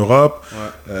soccer en Europe.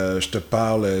 Je te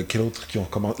parle, quel autre qui ont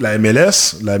commencé? La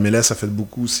MLS. La MLS a fait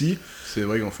beaucoup aussi. C'est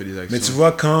vrai qu'ils ont fait des actions. Mais tu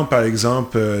vois, quand, par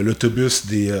exemple, l'autobus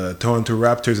des Toronto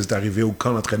Raptors est arrivé au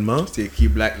camp d'entraînement... C'était qui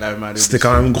Black Lives Matter? C'était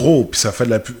quand même gros. Puis ça fait de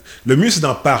la... Le mieux, c'est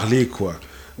d'en parler, quoi.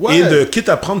 Ouais. Et de, quitte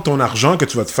à prendre ton argent que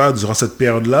tu vas te faire durant cette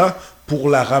période-là pour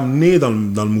la ramener dans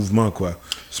le mouvement, quoi.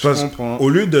 Au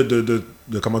lieu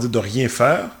de rien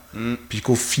faire, puis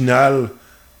qu'au final,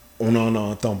 on n'en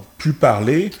entend plus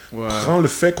parler, prends le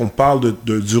fait qu'on parle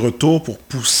du retour pour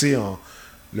pousser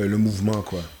le mouvement,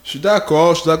 quoi. Je suis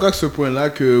d'accord avec ce point-là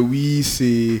que oui,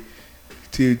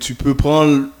 tu peux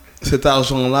prendre cet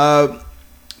argent-là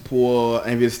pour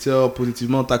investir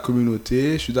positivement dans ta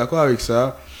communauté. Je suis d'accord avec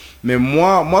ça. Mais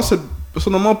moi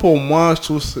personnellement, pour moi, je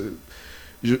trouve...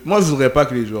 Moi, je voudrais pas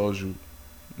que les joueurs jouent.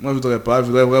 Moi, je voudrais pas. Je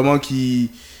voudrais vraiment qu'ils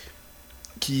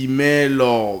mettent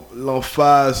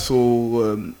l'emphase au...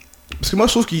 Parce que moi,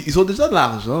 je trouve qu'ils ont déjà de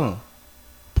l'argent.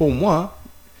 Pour moi,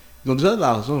 ils ont déjà de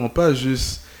l'argent. Ils n'ont pas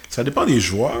juste... Ça dépend des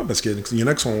joueurs, parce qu'il y en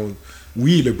a qui sont...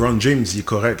 Oui, LeBron James, il est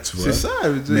correct, tu vois. C'est ça.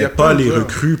 Mais pas les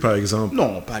recrues, par exemple.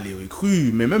 Non, pas les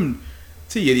recrues. Mais même...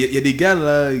 Tu sais, il y a des gars,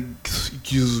 là,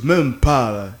 qui n'osent même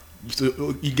pas, là.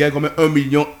 Ils gagnent quand même 1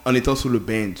 million en étant sur le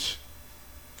bench.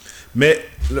 Mais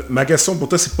ma question pour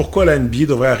toi, c'est pourquoi la NBA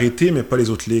devrait arrêter, mais pas les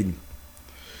autres ligues?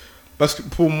 Parce que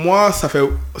pour moi,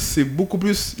 il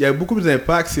y a beaucoup plus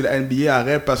d'impact si la NBA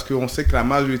arrête, parce qu'on sait que la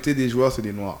majorité des joueurs, c'est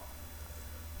des Noirs.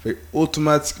 Fait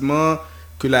automatiquement,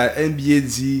 que la NBA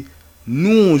dit,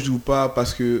 nous, on joue pas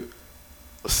parce que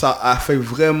ça affecte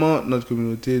vraiment notre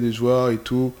communauté de joueurs et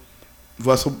tout.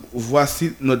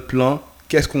 Voici notre plan.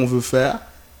 Qu'est-ce qu'on veut faire?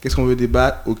 Qu'est-ce qu'on veut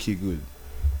débattre? Ok, good.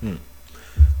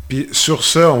 Puis sur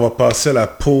ça, on va passer à la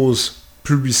pause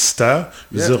publicitaire.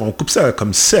 Je veux dire, on coupe ça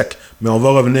comme sec, mais on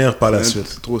va revenir par la suite.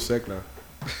 C'est trop sec, là.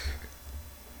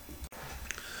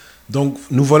 Donc,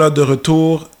 nous voilà de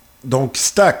retour. Donc,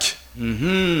 Stack.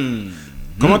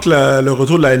 Comment que le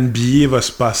retour de la NBA va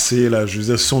se passer, là? Je veux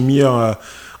dire, ils se sont mis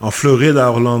en Floride, à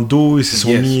Orlando, ils se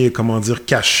sont mis,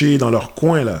 cachés dans leur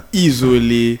coin, là.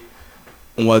 Isolés,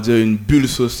 on va dire une bulle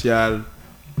sociale.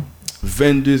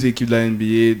 22 équipes de la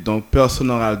NBA, donc personne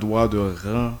n'aura le droit de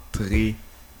rentrer,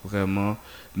 vraiment.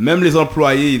 Même les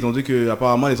employés, ils ont dit que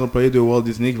apparemment les employés de Walt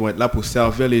Disney qui vont être là pour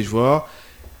servir les joueurs,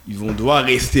 ils vont devoir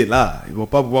rester là. Ils vont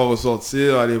pas pouvoir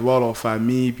ressortir, aller voir leur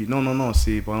famille. Puis non,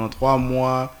 c'est pendant 3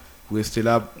 mois, vous restez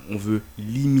là. On veut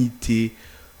limiter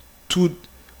toute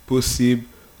possible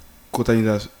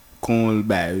contamination.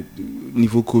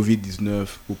 Niveau Covid-19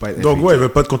 pour pas être donc infecté. il veut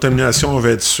pas de contamination, on va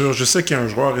être sûr. Je sais qu'il y a un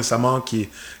joueur récemment qui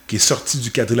est sorti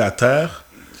du quadrilatère,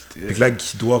 et là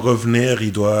qui doit revenir,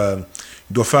 il doit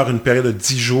faire une période de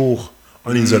 10 jours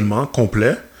en isolement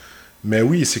complet. Mais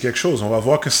oui, c'est quelque chose, on va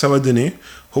voir ce que ça va donner.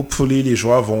 Hopefully les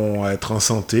joueurs vont être en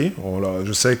santé.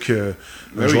 Je sais que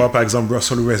un joueur par exemple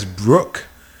Russell Westbrook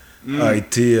a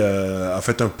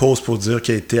fait un post pour dire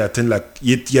qu'il a été atteint de la...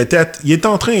 Il est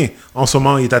en train, en ce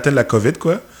moment, il est atteint de la COVID,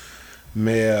 quoi.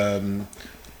 Mais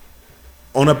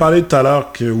on a parlé tout à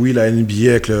l'heure que oui, la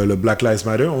NBA avec le Black Lives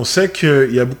Matter, on sait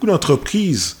qu'il y a beaucoup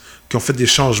d'entreprises qui ont fait des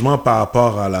changements par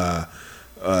rapport à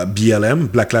la BLM,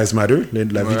 Black Lives Matter,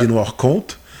 la vie des Noirs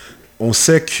compte. On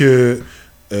sait que,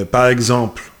 par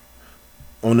exemple,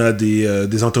 on a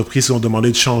des entreprises qui ont demandé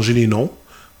de changer les noms.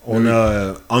 On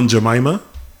a Aunt Jemima.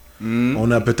 On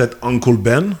a peut-être Uncle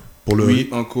Ben. Oui,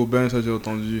 Uncle Ben, ça j'ai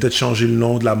entendu. Peut-être changer le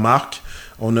nom de la marque.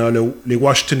 On a les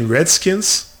Washington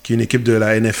Redskins, qui est une équipe de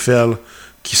la NFL,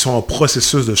 qui sont en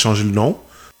processus de changer le nom.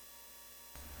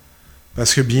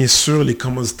 Parce que bien sûr, les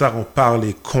commanditaires ont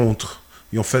parlé contre.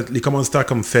 Les commanditaires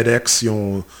comme FedEx, ils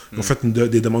ont fait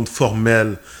des demandes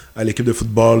formelles à l'équipe de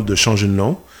football de changer le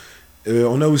nom.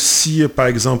 On a aussi, par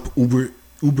exemple,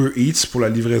 Uber Eats pour la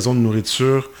livraison de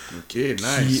nourriture. Ok,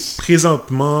 nice. Qui,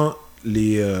 présentement,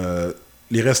 les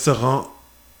restaurants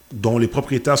dont les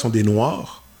propriétaires sont des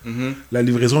Noirs, la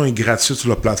livraison est gratuite sur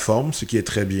la plateforme, ce qui est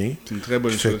très bien. C'est une très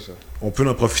bonne chose, ça. On peut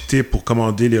en profiter pour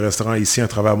commander les restaurants haïtiens à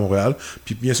travers Montréal.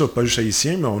 Puis bien sûr, pas juste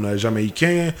haïtiens, mais on a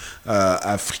jamaïcains,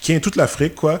 africains, toute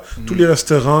l'Afrique, quoi. Tous les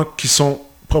restaurants qui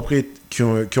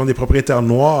ont des propriétaires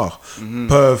noirs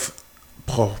peuvent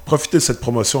profiter de cette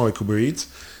promotion avec Uber Eats.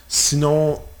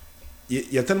 Sinon,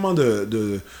 il y a tellement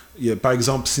par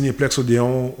exemple, Cinéplex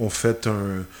Odéon ont fait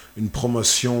une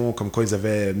promotion comme quoi ils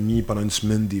avaient mis pendant une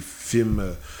semaine des films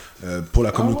pour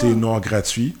la communauté noire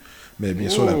gratuits. Mais bien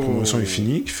sûr, la promotion est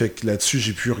finie. Fait que là-dessus,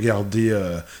 j'ai pu regarder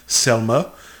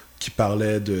Selma, qui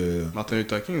parlait de... Martin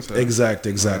Luther King, ça.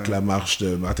 Exact. La marche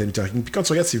de Martin Luther King. Puis quand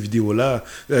tu regardes ces vidéos-là,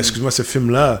 ce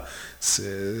film-là,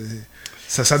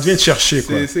 ça devient de chercher,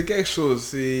 quoi. C'est quelque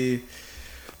chose,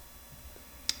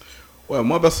 Ouais,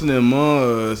 moi personnellement,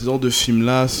 ce genre de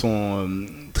films-là sont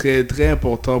très très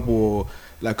importants pour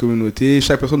la communauté.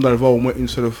 Chaque personne doit le voir au moins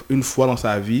une fois dans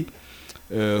sa vie,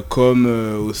 comme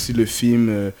aussi le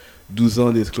film 12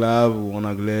 ans d'esclave, ou en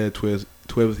anglais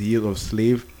 12 Years of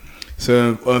Slave.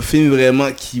 C'est un film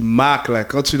vraiment qui marque, là.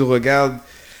 Quand tu le regardes,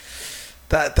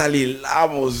 t'as les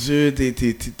larmes aux yeux,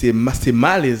 c'est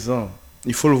malaisant.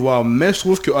 Il faut le voir. Mais je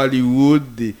trouve que Hollywood...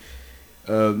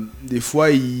 des fois,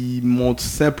 ils montrent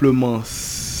simplement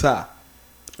ça.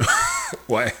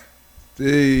 Ouais.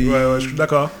 Je suis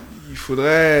d'accord. Il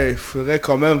faudrait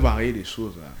quand même varier les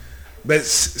choses. Là. Ben,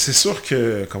 c'est sûr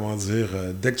que,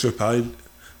 dès que tu veux parler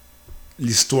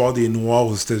l'histoire des Noirs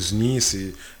aux États-Unis,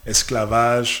 c'est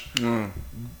esclavage,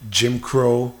 Jim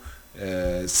Crow,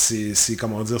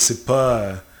 c'est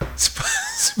pas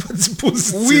du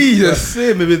positif. Oui, je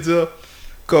sais, mais dire,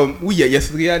 comme, oui, il y a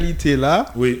cette réalité-là.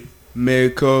 Oui.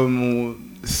 Mais comme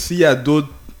s'il y a d'autres,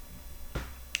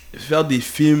 faire des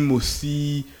films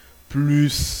aussi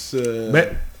plus... Ben,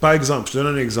 par exemple, je te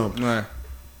donne un exemple. Ouais.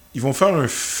 Ils vont faire un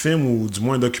film ou du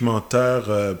moins un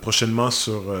documentaire prochainement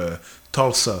sur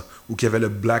Tulsa, où il y avait le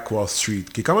Black Wall Street,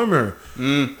 qui est quand même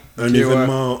un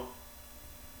événement... Ouais.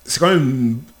 C'est quand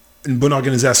même une bonne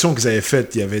organisation qu'ils avaient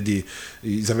faite.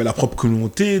 Ils avaient la propre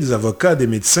communauté, des avocats, des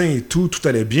médecins et tout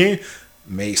allait bien.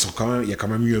 Mais il y a quand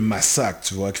même eu un massacre,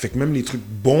 tu vois. Qui fait que même les trucs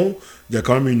bons, il y a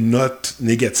quand même une note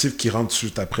négative qui rentre tout de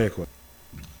suite après, quoi.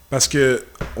 Parce que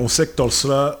on sait que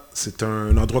Tulsa, c'est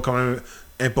un endroit quand même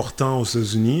important aux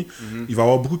États-Unis. Il va y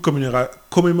avoir beaucoup de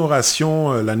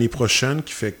commémorations l'année prochaine,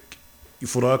 qui fait qu'il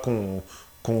faudra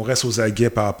qu'on reste aux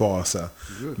aguets par rapport à ça.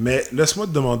 Mais laisse-moi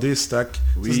te demander, Stack, ça,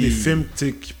 c'est des films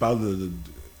qui parlent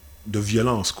de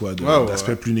violence, quoi,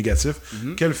 d'aspect plus négatif.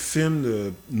 Quel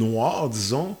film noir,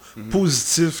 disons,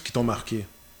 positif qui t'ont marqué?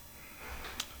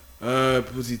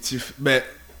 Positif. Ben,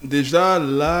 déjà,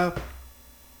 là,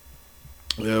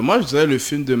 moi, je dirais le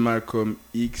film de Malcolm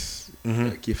X,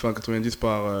 qui est fait en 90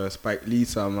 par Spike Lee,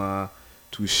 ça m'a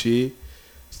touché.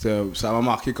 Ça m'a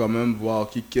marqué quand même, voir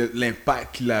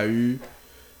l'impact qu'il a eu,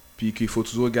 puis qu'il faut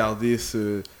toujours garder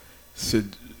ce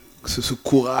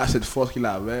courage, cette force qu'il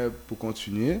avait pour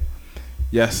continuer.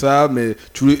 Il y a ça, mais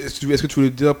est-ce que tu voulais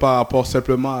dire par rapport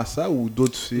simplement à ça ou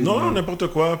d'autres films? Non, n'importe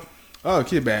quoi. Ah,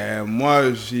 ok, ben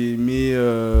moi j'ai aimé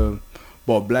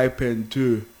Black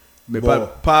Panther, mais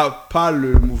pas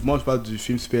le mouvement, je parle du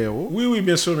film super-héros. Oui,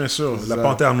 bien sûr. La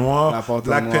Panthère Noire.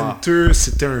 Black Panther,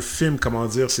 c'était un film, comment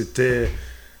dire, c'était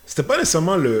pas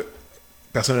nécessairement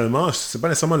personnellement, c'est pas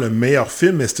nécessairement le meilleur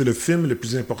film, mais c'était le film le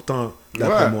plus important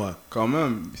d'après moi. Quand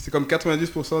même. C'est comme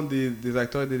 90% des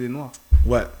acteurs étaient des noirs.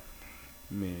 Ouais.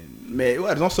 Mais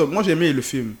ouais, moi j'ai aimé le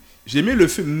film.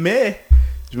 Mais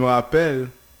je me rappelle,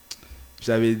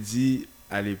 j'avais dit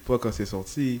à l'époque quand c'est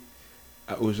sorti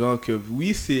aux gens que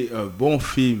oui, c'est un bon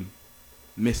film,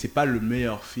 mais c'est pas le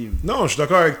meilleur film. Non, je suis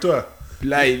d'accord avec toi. Puis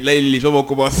là, les gens vont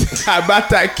commencer à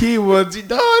m'attaquer, ils vont dire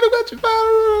non, de quoi tu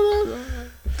parles?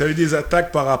 T'as eu des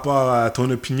attaques par rapport à ton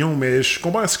opinion, mais je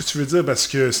comprends ce que tu veux dire parce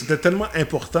que c'était tellement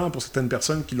important pour certaines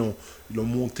personnes qui l'ont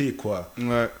monté, quoi.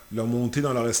 Ouais. Ils l'ont monté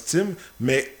dans leur estime,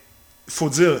 mais il faut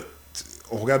dire,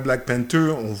 on regarde Black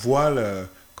Panther, on voit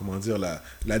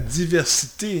la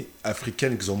diversité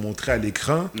africaine qu'ils ont montré à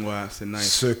l'écran. Ouais, c'est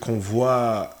nice. Ce qu'on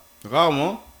voit...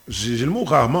 Rarement. J'ai le mot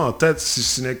rarement en tête, si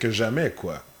ce n'est que jamais,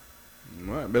 quoi.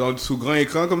 Ouais, mais sous grand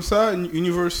écran comme ça,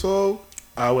 Universal...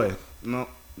 Ah ouais. Non,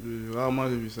 rarement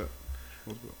j'ai vu ça.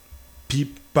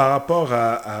 Puis par rapport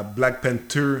à Black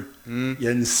Panther, il y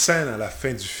a une scène à la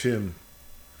fin du film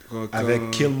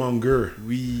avec Killmonger.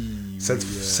 Oui. Cette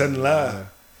scène-là,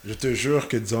 je te jure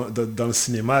que dans le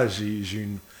cinéma, j'ai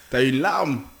une... T'as une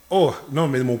larme? Oh, non,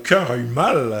 mais mon cœur a eu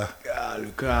mal, là. Ah, le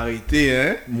cœur arrêté,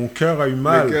 hein? Mon cœur a eu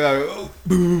mal. Le cœur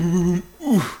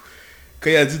Quand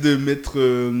il a dit de mettre...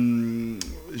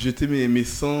 jeter mes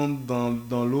cendres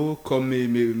dans l'eau, comme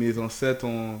mes ancêtres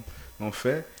ont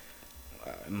fait.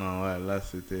 Non, ouais, là,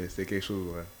 c'était quelque chose,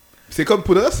 ouais. C'est comme,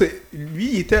 pour là,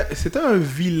 c'était un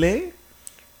vilain,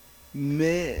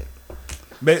 mais...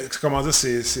 Ben, comment dire,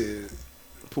 c'est...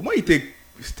 Pour moi,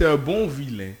 c'était un bon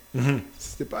vilain.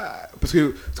 C'était pas... Parce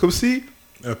que c'est comme si...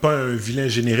 Pas un vilain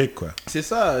générique, quoi. C'est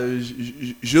ça,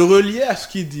 je reliais à ce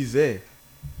qu'il disait.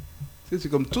 C'est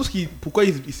comme tout pourquoi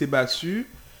il s'est battu,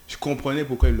 je comprenais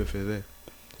pourquoi il le faisait.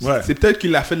 Ouais. C'est peut-être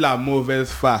qu'il l'a fait de la mauvaise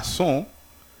façon,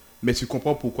 mais tu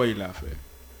comprends pourquoi il l'a fait.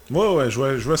 Ouais,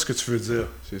 je vois ce que tu veux dire.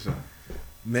 C'est ça.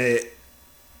 Mais,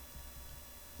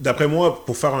 d'après moi,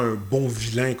 pour faire un bon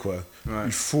vilain, quoi,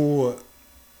 il faut...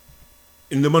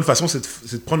 Une bonne façon, c'est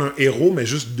de prendre un héros, mais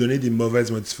juste donner des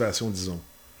mauvaises motivations, disons.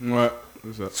 Ouais,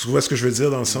 c'est ça. Tu vois ce que je veux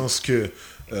dire dans le sens que...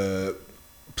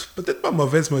 peut-être pas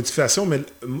mauvaise motivation, mais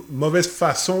mauvaise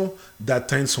façon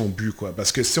d'atteindre son but, quoi.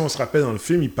 Parce que si on se rappelle dans le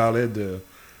film, il parlait de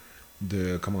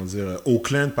comment dire,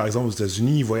 Oakland, par exemple, aux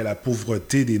États-Unis, il voyait la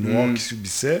pauvreté des Noirs qui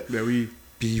subissaient. Ben oui.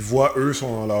 Puis ils voient, eux,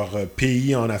 sont dans leur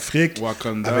pays en Afrique,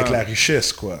 Wakanda. avec la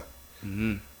richesse, quoi.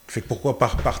 Fait que pourquoi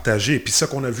partager? Puis ça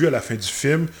qu'on a vu à la fin du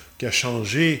film, qui a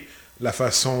changé la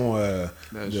façon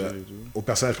au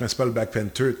personnage principal Black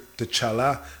Panther,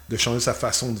 T'Challa, de changer sa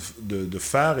façon de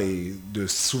faire et de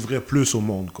s'ouvrir plus au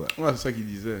monde, quoi. Ouais, c'est ça qu'il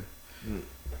disait.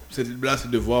 Là,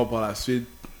 c'est de voir par la suite,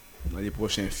 dans les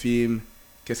prochains films,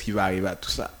 qu'est-ce qui va arriver à tout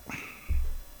ça.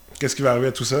 Qu'est-ce qui va arriver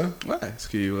à tout ça? Ouais, est-ce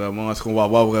qu'on va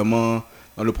voir vraiment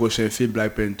dans le prochain film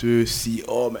Black Panther si,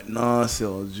 maintenant, c'est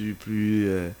rendu plus...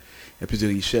 il y a plus de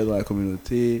richesse dans la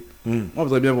communauté. Moi, je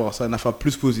voudrais bien voir ça, une affaire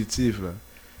plus positive, là.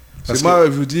 Parce que moi,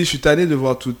 je vous dis, je suis tanné de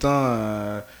voir tout le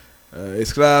temps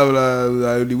esclaves là,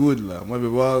 à Hollywood. Là. Moi, je veux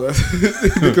voir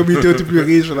des communautés un peu plus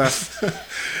riches. Là.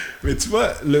 Mais tu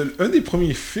vois, un des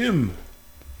premiers films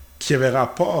qui avait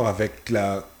rapport avec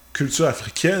la culture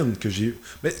africaine que j'ai...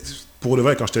 Mais pour le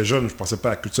vrai, quand j'étais jeune, je pensais pas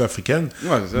à la culture africaine.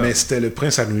 Ouais, mais c'était Le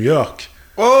Prince à New York.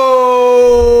 Oh!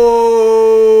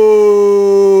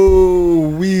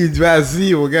 Oui,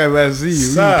 vas-y, mon gars, vas-y.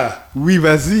 Ça! Oui,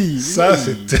 vas-y. Ça,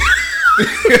 c'était...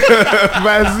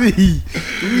 Vas-y.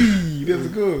 Oui,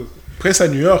 let's go. Prince à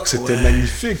New York, c'était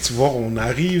magnifique. Tu vois, on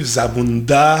arrive,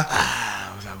 Zabunda.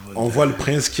 On voit le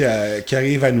prince qui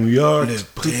arrive à New York,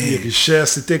 toutes les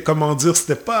richesses. C'était, comment dire,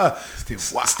 c'était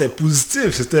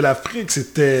positif. C'était l'Afrique,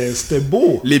 c'était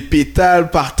beau. Les pétales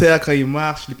par terre quand il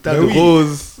marche, les pétales de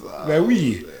rose. Ben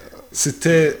oui.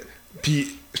 C'était...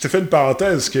 Puis je te fais une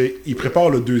parenthèse qu'il prépare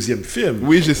le deuxième film.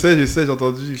 Oui, je sais, j'ai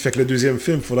entendu. Fait que le deuxième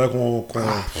film, il faudra qu'on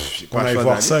aille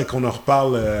voir ça et qu'on en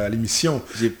reparle à l'émission.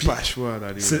 J'ai pas le choix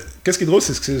d'aller. Qu'est-ce qui est drôle,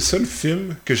 c'est que c'est le seul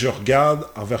film que je regarde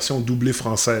en version doublée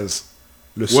française.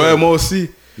 Le seul. Ouais, moi aussi.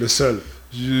 Le seul.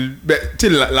 Tu sais,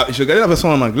 je regardais la version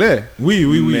en anglais. Oui.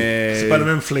 Mais c'est pas le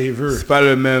même flavor. C'est pas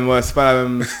le même, c'est pas la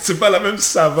même. C'est pas la même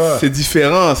saveur. C'est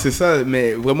différent, c'est ça.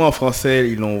 Mais vraiment en français,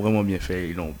 ils l'ont vraiment bien fait.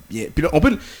 Ils l'ont bien. Puis là,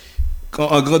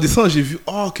 en grandissant, j'ai vu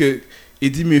que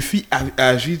Eddie Murphy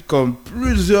agit comme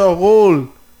plusieurs rôles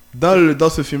dans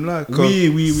ce film-là.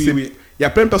 Oui. Il y a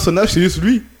plein de personnages, c'est juste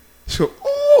lui. Je suis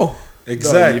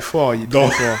exact. Non, il est fort, il est très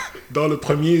fort. Dans le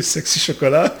premier Sexy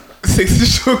Chocolat.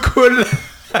 Sexy Chocolat.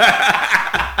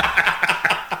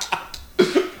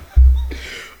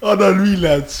 Oh non, lui il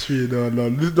a tué. Non,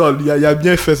 il a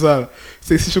bien fait ça.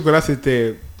 Sexy Chocolat,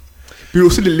 c'était. Puis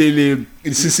aussi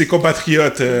C'est ses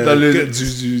compatriotes dans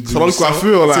du salon de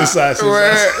coiffure là. C'est ça.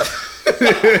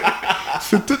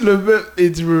 C'est tout le même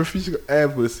Eddie Murphy.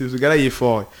 Impossible. Ce gars-là il est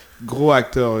fort. Gros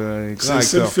acteur. C'est le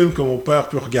seul film que mon père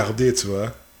peut regarder, tu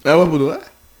vois. Ah ouais, pour de vrai?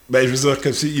 Ben je veux dire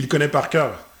il le connaît par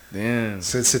cœur.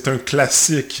 C'est un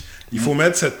classique. Il faut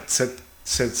mettre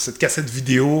cette cassette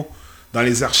vidéo dans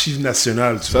les archives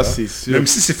nationales, tu vois. C'est sûr. Même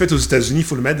si c'est fait aux États-Unis, il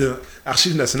faut le mettre dans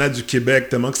l'archive nationale du Québec,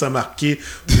 tellement que ça a marqué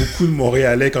beaucoup de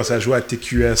Montréalais quand ça jouait à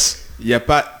TQS. Il n'y a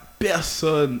pas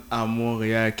personne à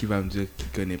Montréal qui va me dire qu'il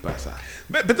ne connaît pas ça.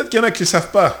 Ben, peut-être qu'il y en a qui ne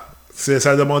savent pas.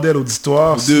 Ça a demandé à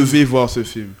l'auditoire. Vous devez voir ce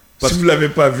film. Si vous ne l'avez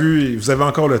pas vu, vous avez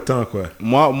encore le temps, quoi.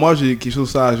 Moi j'ai quelque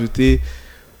chose à ajouter.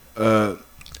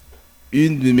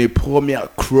 Une de mes premières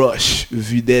crushs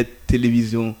vedettes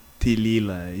télévision télé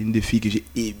là, une des filles que j'ai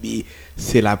aimée,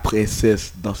 c'est la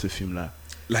princesse dans ce film là.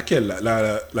 Laquelle?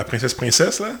 La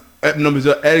princesse là? Non mais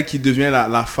elle qui devient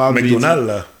la femme McDonald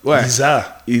là. Ouais.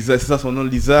 Lisa, c'est ça son nom,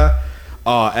 Lisa.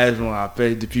 Elle, je me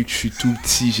rappelle, depuis que je suis tout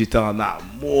petit, j'étais en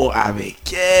amour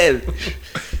avec elle.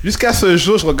 Jusqu'à ce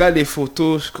jour, je regarde les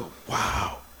photos, je suis comme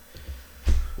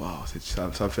waouh,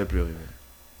 ça me fait pleurer.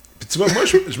 Puis tu vois, moi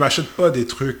je m'achète pas des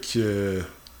trucs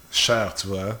chers, tu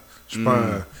vois. Je suis pas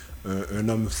un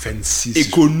homme fancy.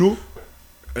 Écono.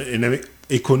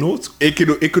 Économique.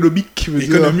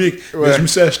 Économique. Ouais. Mais je me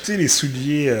suis acheté les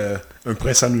souliers Un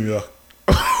Prince à New York.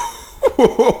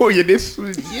 Il y a des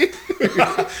souliers.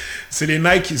 C'est les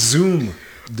Nike Zoom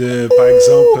par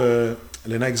exemple,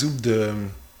 les Nike Zoom de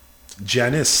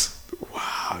Giannis.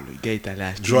 Waouh, le gars est allé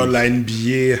acheter. Joueur de la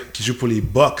NBA qui joue pour les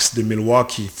Bucks de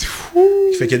Milwaukee.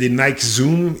 Il fait qu'il y a des Nike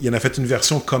Zoom. Il en a fait une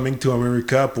version Coming to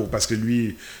America parce que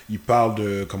lui, il parle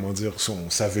de, comment dire,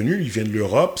 sa venue. Il vient de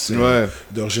l'Europe, c'est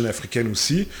d'origine africaine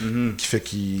aussi, qui fait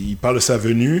qu'il parle de sa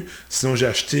venue. Sinon, j'ai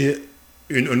acheté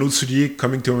un autre soulier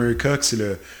Coming to America,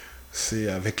 c'est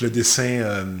avec le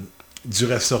dessin du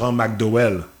restaurant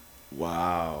McDowell.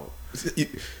 Waouh.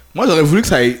 Moi, j'aurais voulu que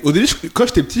ça ait... Au début, quand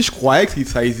j'étais petit, je croyais que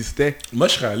ça existait. Moi,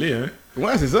 je serais allé, hein.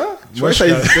 Ouais, c'est ça. Je croyais que ça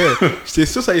existait. J'étais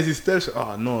sûr que ça existait.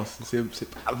 Non, c'est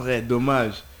pas vrai.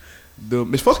 Dommage.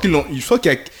 Mais je pense qu'il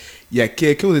y a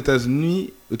quelqu'un aux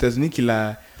États-Unis qui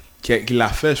l'a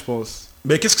fait, je pense.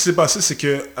 Ben, qu'est-ce qui s'est passé, c'est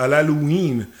qu'à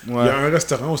l'Halloween, il y a un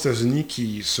restaurant aux États-Unis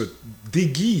qui se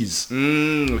déguise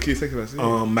ok, c'est ça qui s'est passé.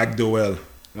 En McDowell.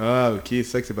 Ah, ok, c'est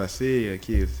ça qui s'est passé.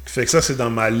 Okay. Fait que ça, c'est dans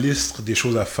ma liste des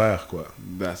choses à faire, quoi.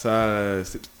 Ben, ça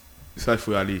il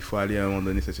faut aller à un moment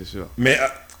donné, ça c'est sûr. Mais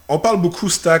on parle beaucoup,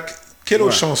 Stack. Quelle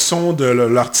autre chanson de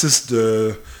l'artiste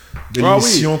de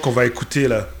l'émission qu'on va écouter,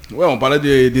 là? Ouais, on parlait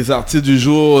des artistes du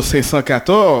jour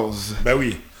 514. Ben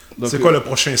oui. C'est quoi le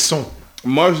prochain son?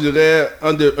 Moi, je dirais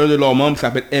un de leurs membres qui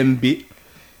s'appelle MB.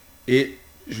 Et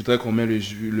je voudrais qu'on mette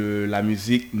la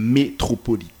musique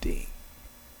métropolitaine.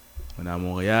 On est à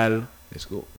Montréal. Let's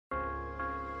go.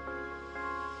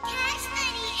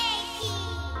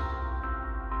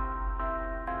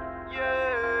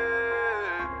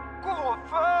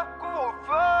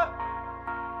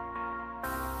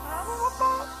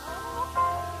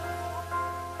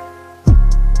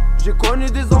 J'ai connu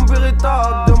des hommes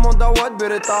véritables, demande à White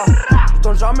Beretta. Je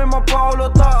donne jamais ma parole au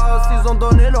tas, s'ils ont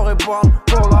donné leur épargne.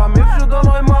 Pour la mif, je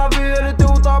donnerai ma vie. Elle était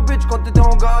où ta bitch quand t'étais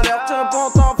en galère? Tiens pas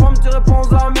ta femme, tu réponds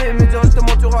à mais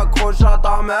directement tu raccroches à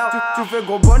ta mère. Tu fais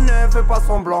gros bonnet, fais pas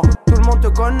semblant. Tout le monde te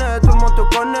connaît, les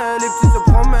petits se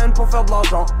promènent pour faire de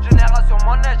l'argent. Génération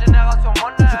monnaie.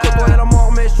 Tu côtoyais la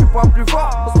mort mais je suis pas plus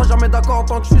fort. On sera jamais d'accord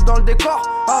tant que je suis dans le décor.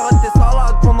 Arrête tes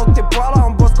salades pendant que t'es pas là.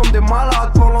 On bosse comme des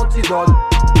malades pour l'antidote.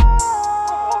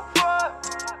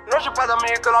 Non, j'ai pas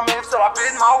d'amis que la mif, c'est la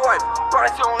vie de ma wife.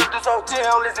 Pression de sortir,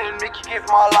 les ennemis qui kiffent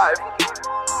ma life.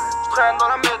 J'traîne dans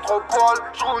la métropole,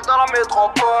 j'roule dans la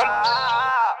métropole.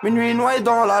 Minuit noyé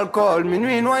dans l'alcool,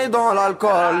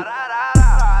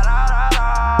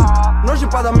 Non j'ai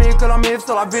pas d'amis que la mif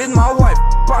c'est la vie de ma wife.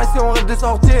 Par ici on rêve de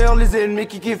sortir, les ennemis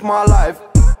qui kiffent ma life.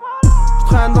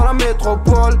 J'traîne dans la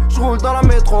métropole, j'roule dans la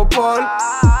métropole.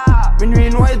 Minuit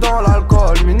noyé dans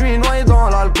l'alcool, minuit noyé dans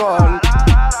l'alcool.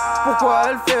 Pourquoi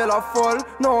elle fait la folle?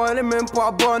 Non elle est même pas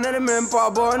bonne, elle est même pas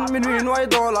bonne. Minuit noyé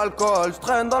dans l'alcool,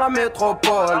 j'traîne dans la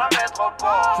métropole.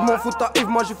 J'm'en fous ta Yves,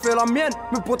 moi j'ai fait la mienne.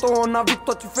 Mes potos on a vu que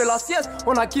toi tu fais la sieste.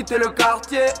 On a quitté le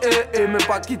quartier, mais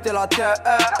pas quitté la terre.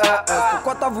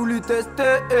 Pourquoi t'as voulu tester,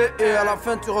 à la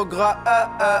fin tu regrettes.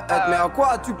 Mais à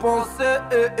quoi as-tu pensé,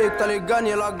 que t'allais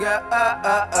gagner la guerre.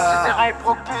 C'est des rails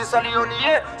propices à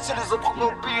Lyonnais. C'est les autres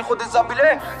nos pires ou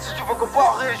déshabilés. Si tu veux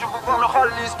comparer, je veux voir le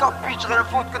rallye. Scarpitch, rien à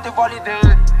foutre que t'es validé.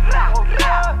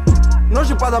 Non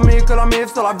j'ai pas d'amis que la mif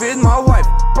c'est la vie de ma wife.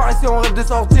 Par ici on rêve de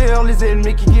sortir, les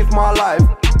ennemis qui kiffent ma life.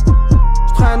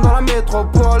 J'traîne dans la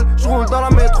métropole, j'roule dans la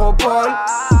métropole.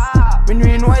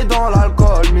 Minuit noyé dans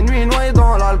l'alcool, minuit noyé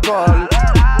dans l'alcool.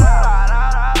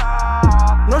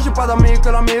 Non j'ai pas d'amis que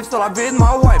la mif c'est la vie de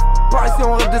ma wife. Par ici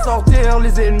on rêve de sortir,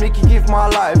 les ennemis qui kiffent ma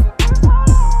life.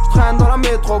 J'traîne dans la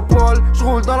métropole,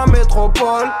 j'roule dans la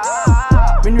métropole.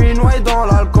 Minuit noyé dans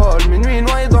l'alcool, minuit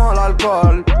noyé dans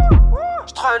l'alcool.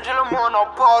 J'traîne, j'ai le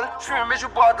monopole, j'fume et je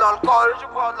bois de l'alcool.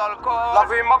 La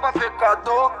vie m'a pas fait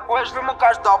cadeau, ouais je veux mon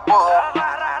cash d'abord.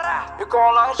 Et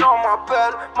quand l'argent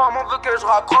m'appelle, maman veut que je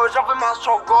raccroche. J'avais ma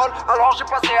chocole, alors j'ai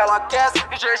passé à la caisse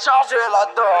et j'ai chargé la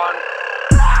donne.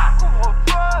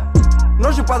 Non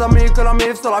j'ai pas d'amis que la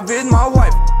mif c'est la vie de ma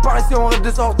wife. Par ici on rêve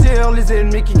de sortir, les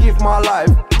ennemis qui kiffent ma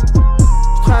life.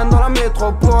 J'traîne dans la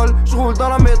métropole, j'roule dans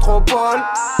la métropole.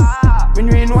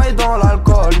 Minuit noyé dans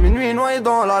l'alcool, minuit noyé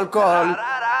dans l'alcool.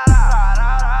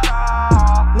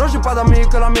 Non j'ai pas d'amis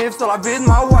que la mif c'est la vie de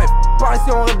ma wife. Par ici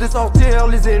on rêve de sortir,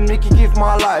 les ennemis qui kiffent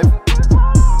ma life.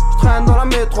 J'traîne dans la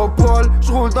métropole,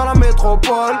 j'roule dans la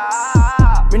métropole.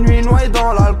 Minuit noyé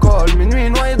dans l'alcool, minuit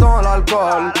noyé dans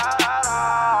l'alcool.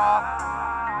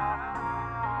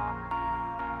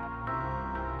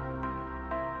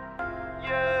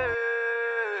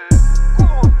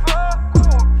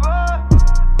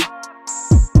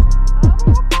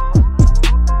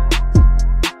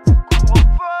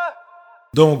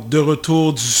 Donc, de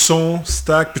retour du son,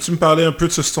 Stack, peux-tu me parler un peu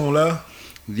de ce son-là?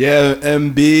 Il y a un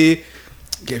MB qui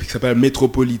s'appelle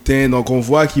Métropolitain, donc on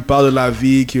voit qu'il parle de la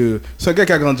vie, que c'est un gars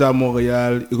qui a grandi à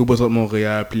Montréal, il représente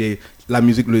Montréal, puis la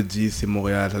musique le dit, c'est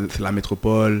Montréal, c'est la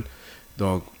métropole,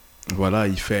 donc voilà,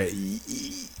 il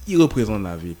représente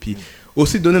la vie. Puis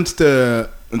aussi donner un petit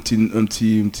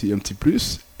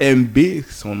plus, MB,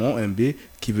 son nom, MB,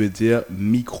 qui veut dire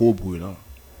micro brûlant.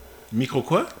 Micro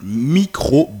quoi?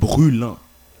 Micro brûlant.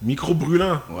 Micro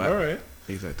brûlant. Ouais.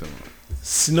 Exactement.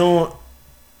 Sinon,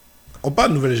 on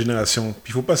parle de nouvelle génération,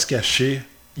 puis il faut pas se cacher.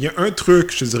 Il y a un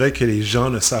truc, je dirais, que les gens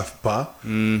ne savent pas,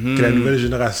 que la nouvelle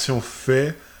génération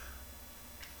fait.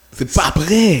 C'est pas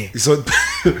vrai. Ils sont...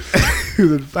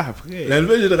 C'est pas vrai. La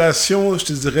nouvelle génération, je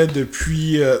te dirais,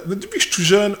 depuis que je suis tout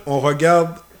jeune, on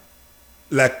regarde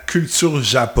la culture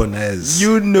japonaise.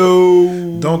 You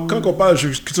know. Donc, quand on parle de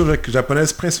culture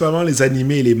japonaise, principalement les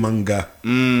animés et les mangas.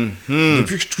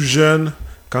 Depuis que je suis tout jeune,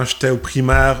 quand j'étais au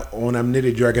primaire, on amenait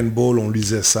les Dragon Ball, on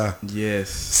lisait ça. Yes.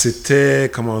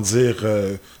 C'était, comment dire,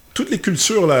 toutes les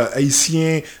cultures, là,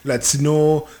 haïtiens,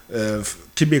 latinos,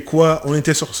 québécois, on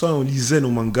était sur ça, on lisait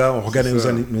nos mangas, on regardait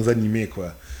nos animés,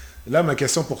 quoi. Là, ma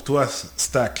question pour toi,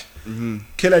 Stack.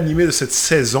 Quel animé de cette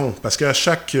saison, parce qu'à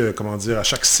chaque, à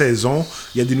chaque saison,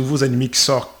 il y a des nouveaux animés qui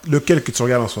sortent. Lequel que tu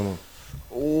regardes en ce moment?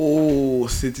 Oh,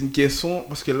 c'est une question,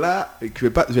 parce que là, je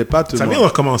vais pas te ça vient de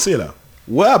recommencer, là.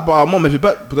 Ouais, apparemment, mais je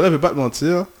vais pas te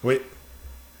mentir. Oui.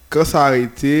 Quand ça a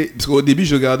arrêté, parce qu'au début,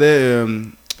 je regardais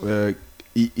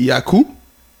Yaku.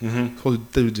 Je pense que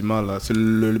peut-être du mal, là. C'est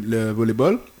le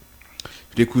volleyball.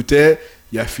 Je l'écoutais,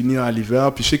 il a fini en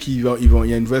l'hiver, puis je sais qu'il y a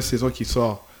une nouvelle saison qui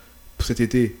sort pour cet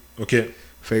été. Ok.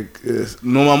 Fait que,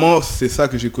 normalement, c'est ça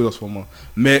que j'écoute en ce moment.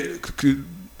 Mais il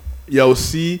y a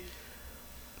aussi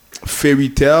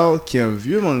Fairy Tail, qui est un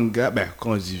vieux manga. Ben,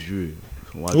 quand on dit vieux,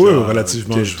 oui,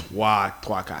 relativement.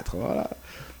 3-4 ans. Là.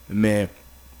 Mais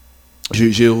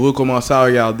j'ai recommencé à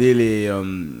regarder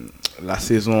la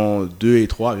saison 2 et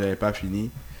 3, j'avais pas fini.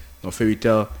 Donc Fairy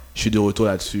Tail, je suis de retour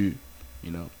là-dessus.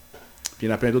 You know. Puis il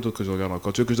y en a plein d'autres que je regarde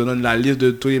encore. Tu veux que je te donne la liste de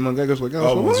tous les mangas que je regarde?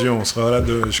 Oh mon Dieu, on sera là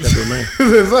jusqu'à demain.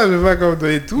 C'est ça, je vais pas comme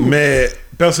donner tout. Mais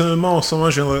personnellement, en ce moment,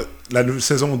 j'ai la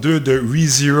saison 2 de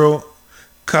ReZero,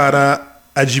 Kara,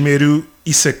 Hajimeru,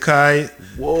 Isekai.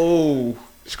 Wow!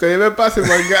 Je connais même pas ces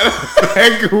mangas-là.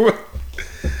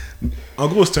 En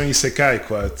gros, c'est un isekai,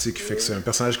 quoi. Tu sais, qui fait que c'est un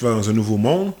personnage qui va dans un nouveau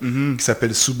monde, qui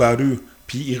s'appelle Subaru.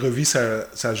 Puis il revit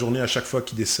sa journée à chaque fois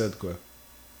qu'il décède, quoi.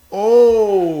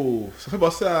 Oh! Ça fait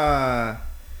penser à...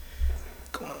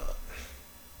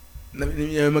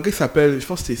 Il y a un manga qui s'appelle, je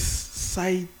pense que c'est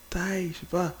Saitai, je sais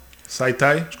pas.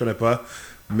 Saitai, je connais pas.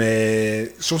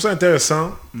 Mais je trouve ça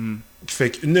intéressant.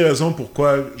 Fait qu'une des raisons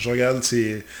pourquoi je regarde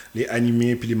les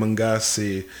animés puis les mangas,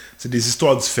 c'est des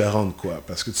histoires différentes, quoi.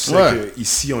 Parce que tu sais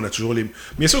qu'ici, on a toujours les...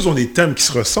 Bien sûr, ils ont des thèmes qui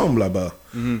se ressemblent là-bas.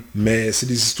 Mais c'est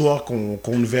des histoires qu'on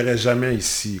ne verrait jamais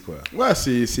ici, quoi. Ouais,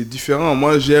 c'est différent.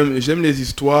 Moi, j'aime les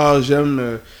histoires,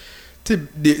 j'aime...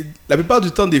 la plupart du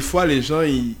temps, des fois, les gens,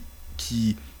 ils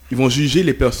vont juger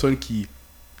les personnes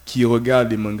qui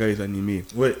regardent les mangas et les animés.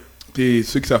 Ouais. Et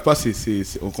ceux qui savent pas,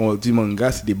 quand on dit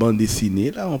manga, c'est des bandes dessinées,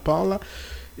 là, on parle, là.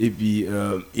 Et puis,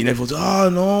 ils vont dire, ah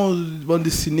non, bande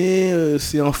dessinée,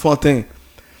 c'est enfantin.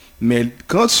 Mais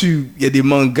quand il y a des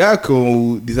mangas,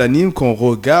 des animes qu'on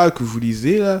regarde, que vous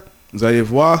lisez, là, vous allez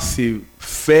voir, c'est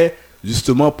fait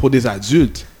justement pour des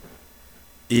adultes.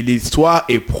 Et l'histoire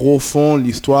est profonde,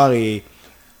 l'histoire est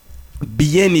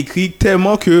bien écrite,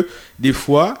 tellement que des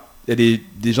fois, il y a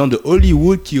des gens de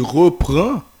Hollywood qui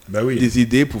reprennent des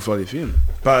idées pour faire des films.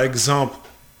 Par exemple,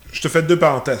 je te fais 2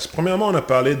 parenthèses. Premièrement, on a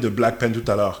parlé de Black Pen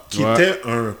tout à l'heure, qui était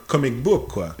un comic book,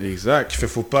 quoi. Exact. Qui fait,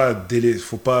 faut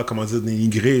pas, comment dire,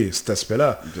 dénigrer cet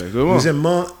aspect-là. Exactement.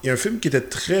 Deuxièmement, il y a un film qui était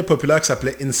très populaire qui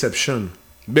s'appelait Inception.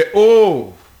 Mais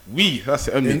oh! Oui, ça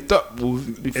c'est un des top.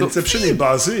 Inception est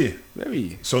basé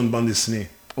oui. sur une bande dessinée.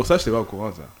 Oh, ça, je n'étais pas au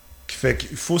courant, ça. Qui fait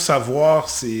qu'il faut savoir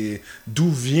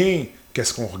d'où vient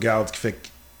qu'est-ce qu'on regarde. Qui fait que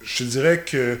je dirais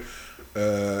que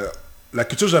la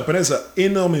culture japonaise a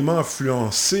énormément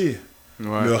influencé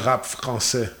le rap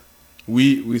français.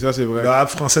 Oui, ça c'est vrai. Le rap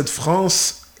français de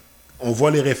France, on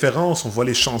voit les références, on voit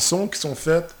les chansons qui sont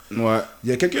faites. Ouais. Il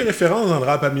y a quelques références dans le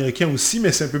rap américain aussi,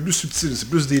 mais c'est un peu plus subtil, c'est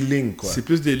plus des lignes, quoi. C'est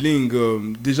plus des lignes.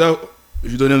 Déjà, je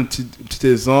vais donner un petit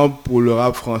exemple pour le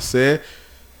rap français.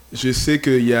 Je sais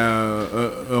qu'il y a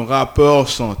un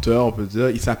rappeur-chanteur, on peut dire,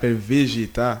 il s'appelle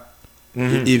Vegeta.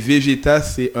 Et Vegeta,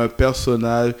 c'est un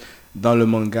personnage dans le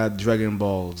manga Dragon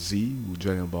Ball Z, ou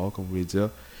Dragon Ball, comme vous voulez dire.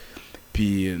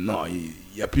 Puis, non,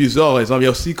 il y a plusieurs exemples. Il y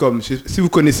a aussi, comme, si vous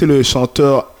connaissez le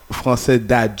chanteur français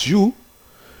Dadju,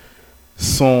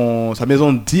 sa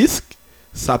maison de disques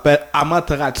s'appelle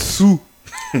Amaterasu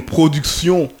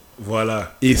Production.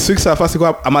 Voilà. Et ceux qui savent pas c'est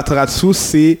quoi Amaterasu,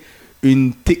 c'est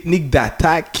une technique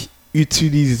d'attaque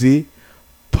utilisée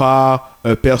par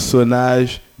un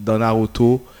personnage dans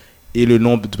Naruto. Et le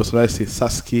nom du personnage, c'est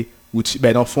Sasuke Uchiha.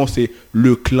 Ben, dans le fond, c'est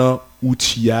le clan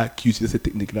Uchiha qui utilise cette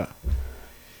technique-là.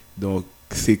 Donc,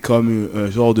 c'est comme un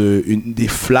genre des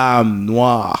flammes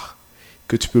noires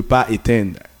que tu peux pas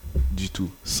éteindre du tout,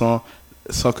 sans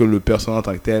que le personnage en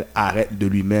tant que tel arrête de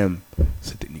lui-même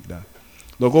cette technique-là.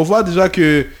 Donc, on voit déjà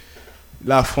que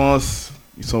la France,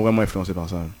 ils sont vraiment influencés par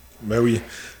ça. Ben oui.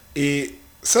 Et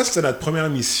ça, c'était notre première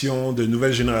émission de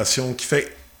Nouvelle Génération qui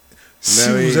fait... Si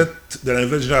vous êtes de la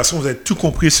nouvelle génération, vous avez tout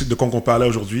compris de quoi on parlait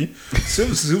aujourd'hui. Si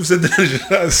vous êtes de la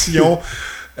génération,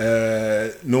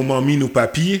 nos mamies, nos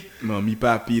papis, salut.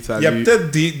 Il y a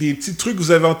peut-être des petits trucs que vous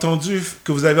avez entendus,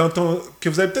 que vous avez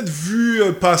peut-être vu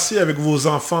passer avec vos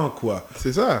enfants, quoi.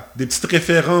 C'est ça. Des petites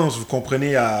références, vous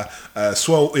comprenez,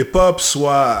 soit au hip-hop,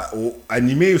 soit au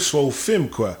animé, soit au film,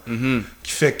 quoi.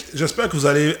 Qui fait que j'espère que vous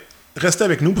allez rester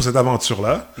avec nous pour cette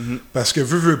aventure-là, parce que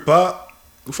veux pas...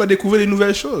 Vous faites découvrir des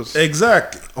nouvelles choses.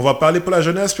 Exact. On va parler pour la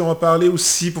jeunesse, puis on va parler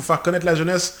aussi pour faire connaître la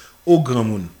jeunesse au grand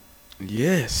monde.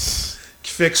 Yes.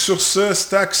 Qui fait que sur ce,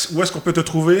 Stax, où est-ce qu'on peut te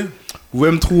trouver? Vous pouvez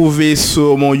me trouver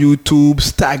sur mon YouTube,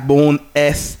 Stackbone,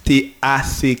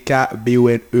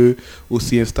 STACKBONE,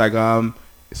 aussi Instagram,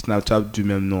 Snapchat du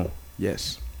même nom.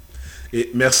 Yes. Et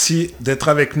merci d'être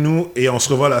avec nous et on se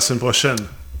revoit la semaine prochaine.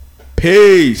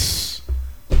 Peace.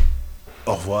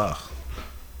 Au revoir.